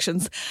its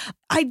actions.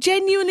 I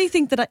genuinely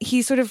think that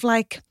he's sort of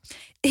like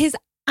his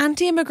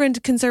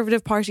anti-immigrant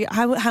Conservative Party,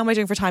 how am I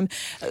doing for time?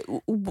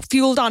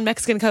 Fueled on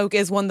Mexican Coke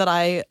is one that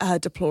I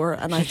deplore,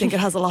 and I think it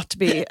has a lot to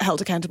be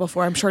held accountable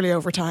for. I'm surely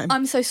over time.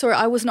 I'm so sorry.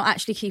 I was not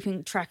actually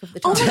keeping track of the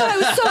time. Oh my God, I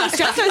was so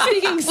stressed. I was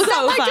speaking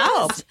so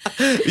fast.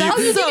 Oh,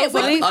 you did it.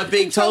 funny. I'm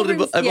being told in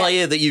my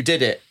ear that you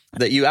did it.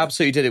 That you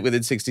absolutely did it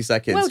within 60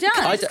 seconds. Well done.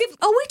 Are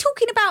we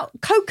talking about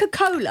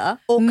Coca-Cola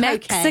or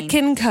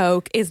Mexican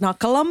Coke is not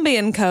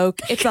Colombian Coke.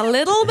 It's a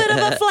little bit of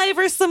a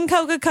flavoursome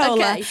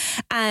Coca-Cola. Okay.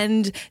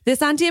 And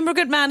this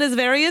anti-immigrant man is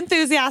very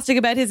enthusiastic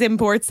about his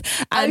imports.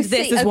 And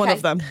this is one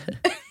of them.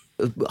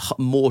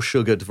 More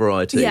sugared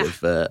variety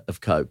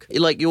of Coke.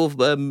 Like your...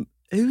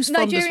 who's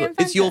fondest for,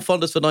 it's your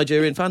fondest for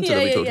Nigerian Fanta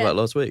that we talked about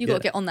last week. You've got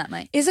to get on that,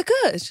 mate. Is it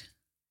good?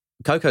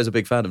 Coco's a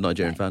big fan of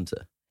Nigerian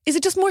Fanta. Is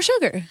it just more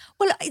sugar?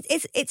 Well,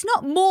 it's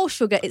not more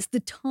sugar, it's the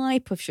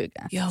type of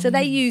sugar. Yum. So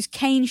they use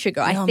cane sugar,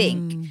 I Yum.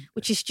 think,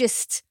 which is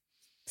just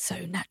so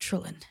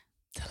natural and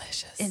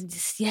delicious. And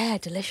just,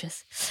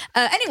 delicious.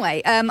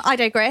 Anyway, I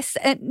digress.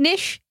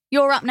 Nish,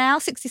 you're up now,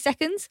 60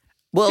 seconds.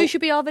 Well, who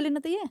should be our villain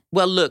of the year?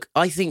 Well, look,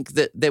 I think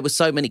that there were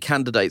so many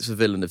candidates for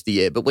villain of the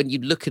year, but when you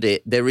look at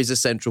it, there is a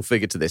central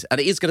figure to this. And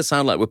it is going to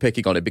sound like we're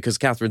picking on it because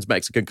Catherine's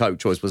Mexican Coke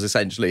choice was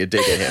essentially a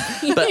dig at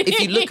him. But if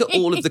you look at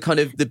all of the kind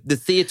of the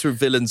theatre of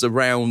villains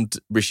around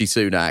Rishi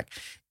Sunak,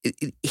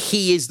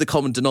 he is the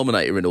common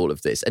denominator in all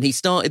of this. And he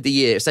started the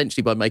year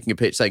essentially by making a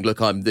pitch saying,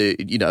 look, I'm going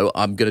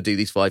to do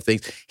these 5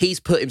 things. He's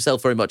put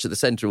himself very much at the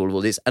centre of all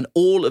of this. And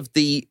all of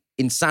the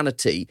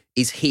insanity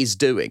is his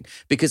doing,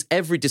 because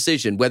every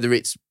decision, whether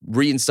it's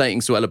reinstating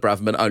Suella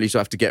Braverman only to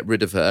have to get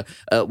rid of her,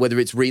 whether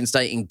it's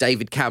reinstating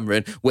David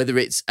Cameron, whether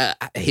it's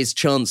his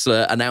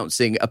Chancellor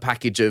announcing a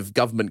package of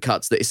government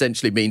cuts that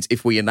essentially means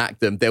if we enact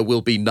them, there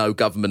will be no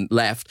government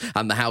left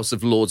and the House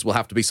of Lords will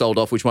have to be sold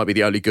off, which might be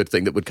the only good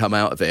thing that would come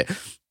out of it.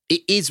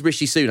 It is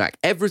Rishi Sunak.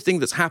 Everything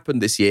that's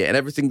happened this year and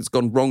everything that's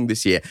gone wrong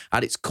this year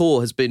at its core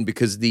has been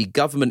because the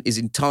government is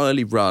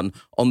entirely run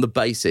on the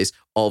basis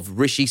of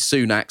Rishi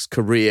Sunak's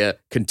career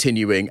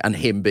continuing and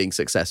him being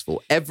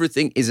successful.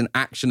 Everything is an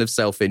action of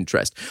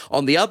self-interest.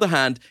 On the other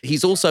hand,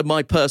 he's also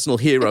my personal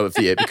hero of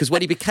the year because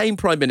when he became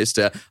Prime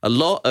Minister, a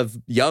lot of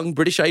young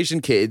British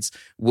Asian kids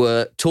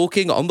were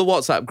talking on the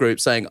WhatsApp group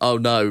saying, oh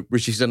no,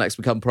 Rishi Sunak's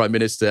become Prime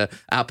Minister.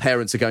 Our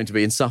parents are going to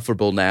be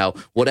insufferable now.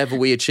 Whatever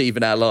we achieve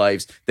in our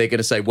lives, they're going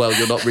to say, well,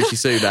 you're not Rishi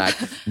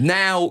Sunak.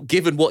 Now,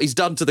 given what he's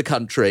done to the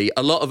country,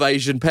 a lot of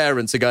Asian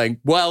parents are going,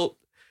 well,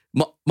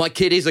 my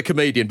kid is a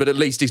comedian, but at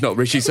least he's not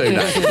Rishi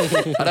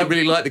Sunak. I don't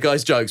really like the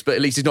guy's jokes, but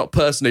at least he's not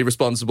personally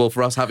responsible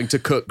for us having to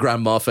cook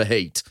grandma for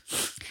heat.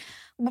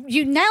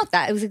 You nailed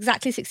that. It was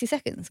exactly 60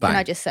 seconds, Bang. Can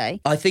I just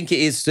say? I think it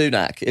is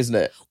Sunak, isn't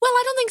it? Well,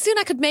 I don't think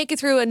Sunak could make it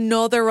through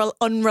another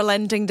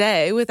unrelenting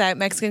day without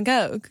Mexican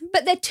Coke.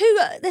 But they're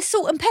they're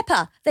salt and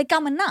pepper. They're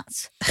gum and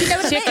nuts. You know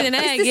what Chicken I mean?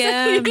 and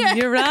egg, yeah.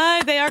 You're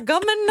right. They are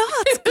gum and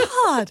nuts.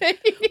 God.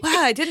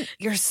 Wow,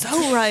 you're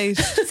so right.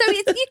 So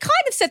you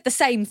kind of said the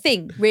same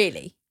thing,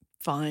 really.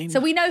 Fine. So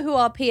we know who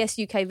our PS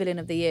UK villain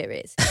of the year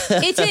is.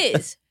 It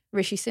is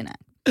Rishi Sunak.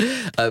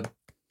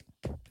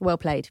 Well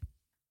played.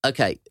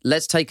 Okay,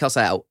 let's take us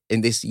out in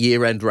this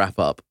year-end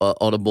wrap-up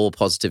on a more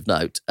positive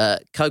note.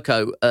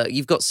 Coco,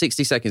 you've got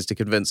 60 seconds to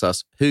convince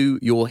us who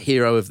your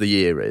hero of the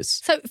year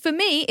is. So for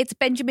me, it's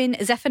Benjamin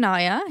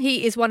Zephaniah.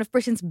 He is one of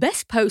Britain's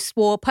best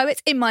post-war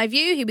poets, in my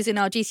view. He was in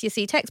our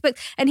GCSE textbook,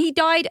 and he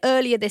died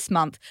earlier this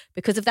month.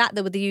 Because of that,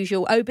 there were the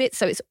usual obits,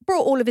 so it's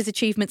brought all of his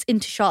achievements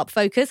into sharp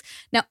focus.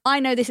 Now, I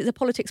know this is a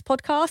politics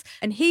podcast,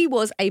 and he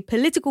was a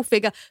political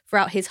figure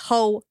throughout his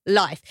whole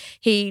life.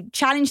 He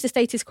challenged the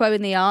status quo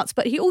in the arts,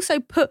 but he also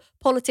put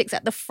politics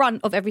at the front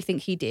of everything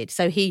he did.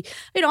 So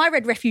I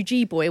read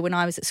Refugee Boy when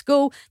I was at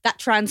school. That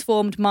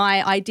transformed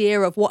my idea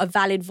of what a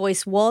valid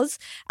voice was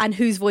and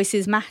whose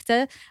voices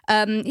matter.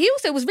 He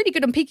also was really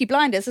good on Peaky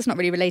Blinders. That's not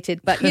really related,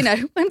 but,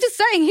 I'm just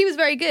saying he was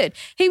very good.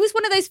 He was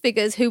one of those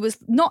figures who was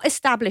not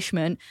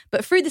establishment,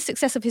 but through the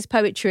success of his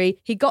poetry,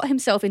 he got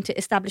himself into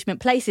establishment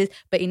places,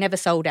 but he never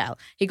sold out.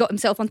 He got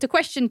himself onto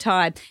Question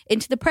Time,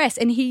 into the press,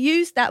 and he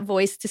used that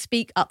voice to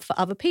speak up for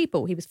other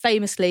people. He was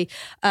famously,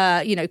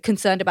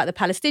 concerned about the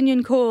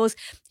Palestinian cause.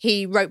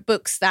 He wrote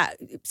books that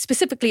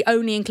specifically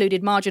only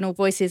included marginal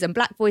voices and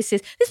black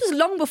voices. This was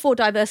long before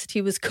diversity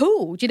was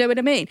cool. Do you know what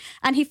I mean?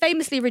 And he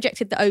famously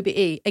rejected the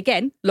OBE,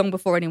 again, long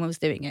before anyone was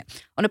doing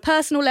it. On a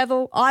personal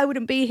level, I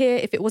wouldn't be here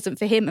if it wasn't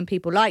for him and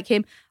people like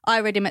him.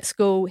 I read him at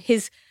school.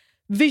 His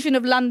vision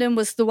of London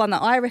was the one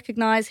that I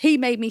recognise. He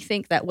made me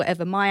think that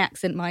whatever my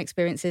accent, my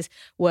experiences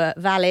were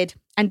valid.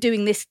 And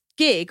doing this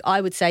gig,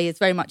 I would say, is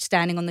very much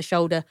standing on the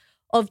shoulder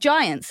of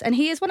giants. And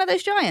he is one of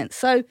those giants.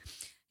 So,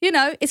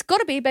 it's got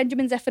to be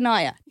Benjamin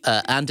Zephaniah.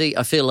 Andy,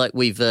 I feel like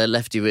we've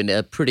left you in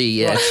a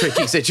pretty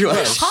tricky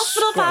situation.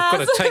 Hospital pass. I've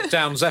got to take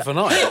down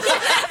Zephaniah.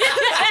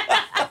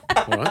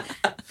 All right.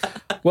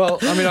 Well,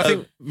 I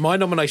think my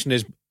nomination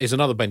is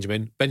another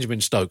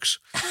Benjamin Stokes,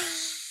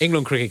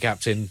 England cricket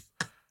captain,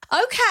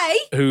 Okay.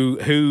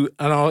 Who,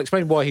 and I'll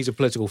explain why he's a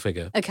political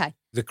figure. Okay.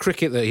 The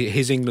cricket that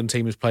his England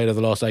team has played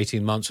over the last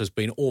 18 months has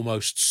been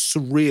almost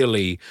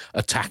surreally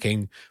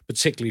attacking,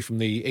 particularly from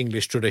the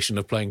English tradition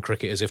of playing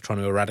cricket as if trying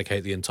to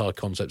eradicate the entire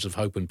concepts of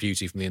hope and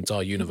beauty from the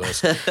entire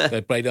universe.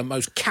 They played a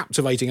most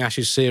captivating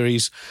Ashes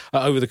series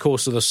over the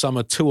course of the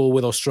summer, 2-2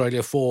 with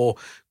Australia, 4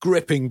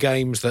 gripping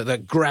games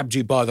that grabbed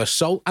you by the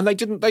soul, and they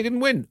didn't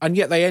win, and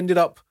yet they ended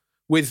up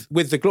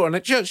with the glory. And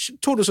it just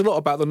taught us a lot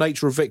about the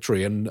nature of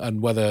victory and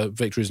whether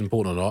victory is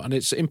important or not. And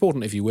it's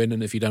important if you win,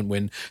 and if you don't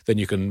win, then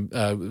you can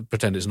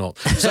pretend it's not.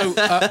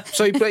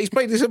 So he's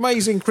played this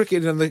amazing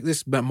cricket, and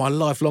this my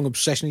lifelong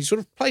obsession. He's sort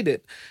of played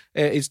it.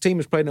 His team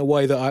has played in a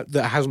way that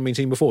hasn't been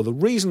seen before. The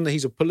reason that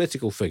he's a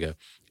political figure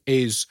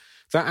is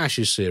that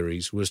Ashes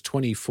series was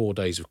 24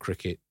 days of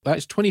cricket.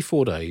 That's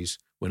 24 days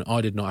when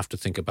I did not have to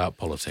think about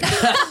politics.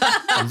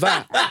 And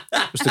that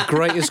was the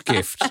greatest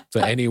gift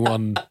that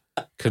anyone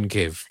can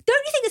give.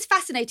 Don't you think it's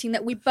fascinating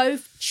that we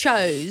both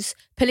chose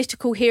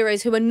political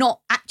heroes who are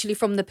not actually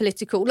from the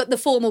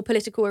formal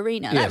political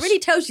arena? Yes. That really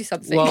tells you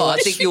something. Well, I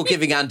think you're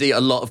giving Andy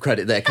a lot of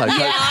credit there, Coco.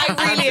 Yeah,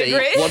 I really Andy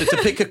agree. wanted to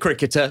pick a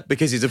cricketer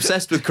because he's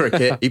obsessed with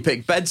cricket. He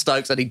picked Ben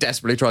Stokes and he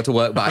desperately tried to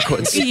work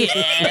backwards.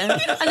 Yeah.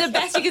 And the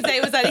best you could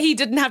say was that he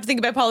didn't have to think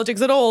about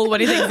politics at all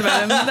when he thinks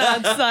about him.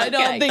 I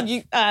don't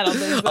think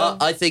so.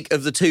 I think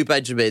of the two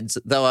Benjamins,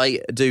 though I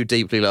do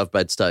deeply love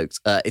Ben Stokes,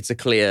 it's a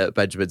clear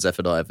Benjamin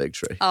Zephaniah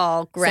victory.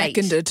 Oh, great.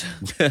 Seconded.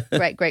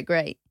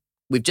 Great.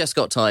 We've just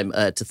got time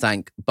to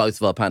thank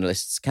both of our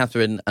panellists,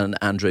 Catherine and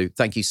Andrew.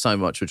 Thank you so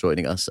much for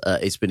joining us.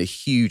 It's been a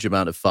huge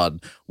amount of fun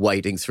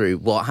wading through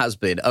what has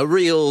been a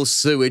real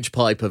sewage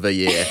pipe of a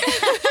year.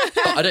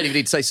 I don't even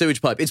need to say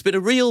sewage pipe. It's been a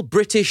real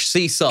British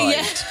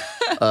seaside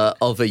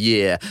of a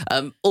year.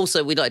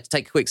 Also, we'd like to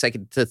take a quick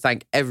second to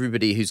thank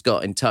everybody who's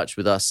got in touch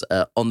with us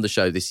on the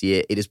show this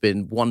year. It has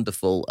been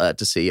wonderful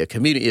to see a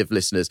community of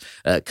listeners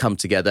come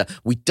together.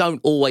 We don't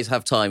always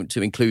have time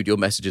to include your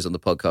messages on the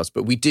podcast,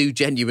 but we do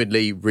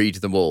genuinely read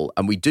them all,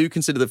 and we do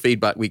consider the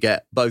feedback we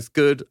get both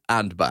good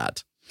and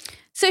bad.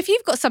 So if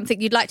you've got something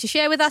you'd like to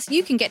share with us,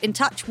 you can get in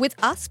touch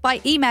with us by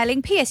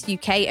emailing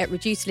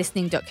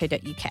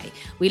psuk@reducedlistening.co.uk.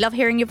 We love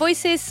hearing your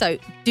voices, so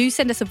do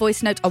send us a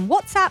voice note on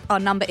WhatsApp.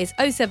 Our number is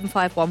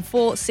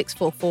 07514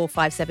 644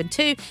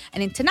 572,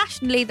 and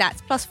internationally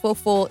that's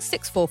 +44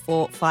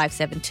 644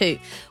 572.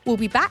 We'll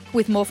be back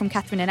with more from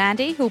Catherine and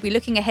Andy, who'll be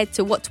looking ahead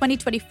to what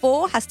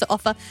 2024 has to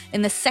offer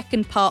in the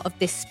second part of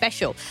this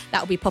special.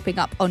 That will be popping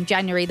up on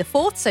January the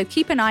 4th, so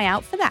keep an eye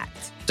out for that.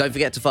 Don't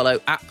forget to follow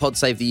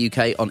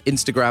 @PodSaveTheUK on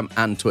Instagram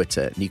and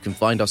Twitter. And you can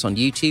find us on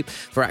YouTube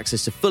for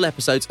access to full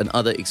episodes and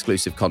other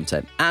exclusive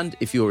content. And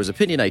if you're as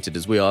opinionated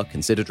as we are,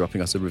 consider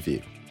dropping us a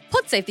review.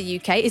 Pod Save the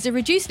UK is a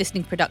reduced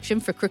listening production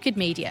for Crooked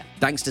Media.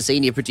 Thanks to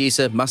senior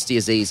producer Musty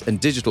Aziz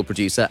and digital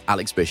producer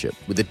Alex Bishop,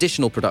 with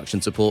additional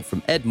production support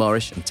from Ed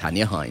Morrish and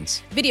Tanya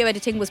Hines. Video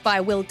editing was by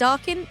Will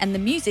Darkin, and the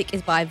music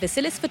is by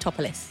Vasilis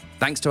Fotopoulos.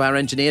 Thanks to our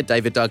engineer,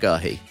 David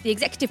Dargahi. The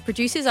executive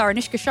producers are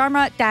Anushka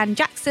Sharma, Dan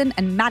Jackson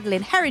and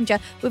Madeline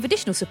Herringer, with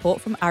additional support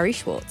from Ari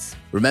Schwartz.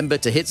 Remember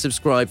to hit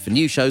subscribe for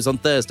new shows on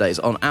Thursdays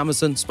on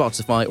Amazon,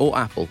 Spotify or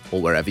Apple,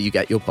 or wherever you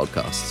get your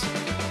podcasts.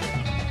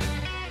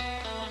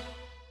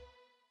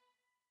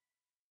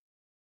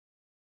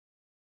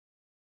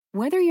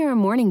 Whether you're a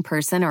morning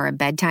person or a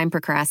bedtime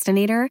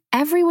procrastinator,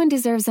 everyone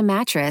deserves a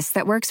mattress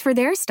that works for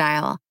their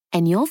style.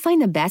 And you'll find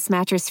the best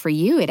mattress for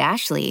you at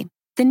Ashley.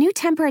 The new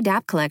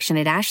Temper-Adapt collection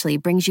at Ashley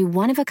brings you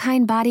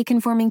one-of-a-kind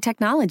body-conforming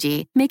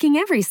technology, making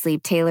every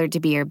sleep tailored to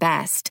be your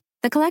best.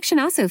 The collection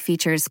also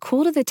features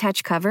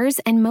cool-to-the-touch covers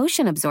and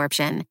motion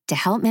absorption to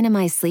help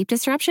minimize sleep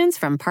disruptions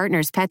from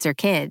partners, pets, or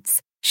kids.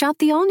 Shop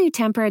the all-new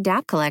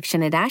Temper-Adapt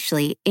collection at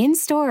Ashley,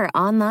 in-store or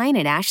online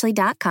at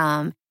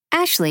ashley.com.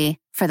 Ashley,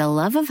 for the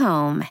love of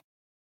home.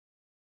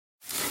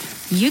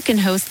 You can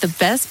host the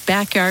best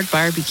backyard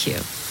barbecue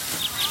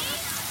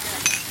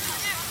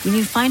when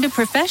you find a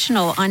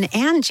professional on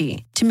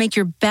Angie to make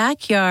your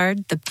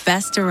backyard the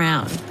best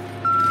around.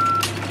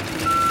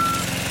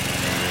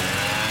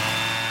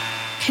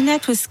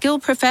 Connect with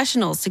skilled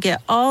professionals to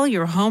get all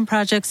your home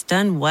projects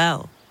done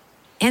well.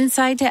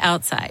 Inside to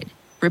outside,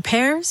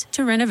 repairs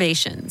to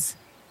renovations.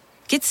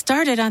 Get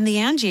started on the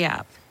Angie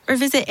app or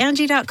visit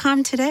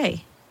Angie.com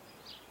today.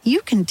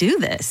 You can do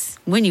this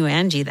when you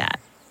Angie that.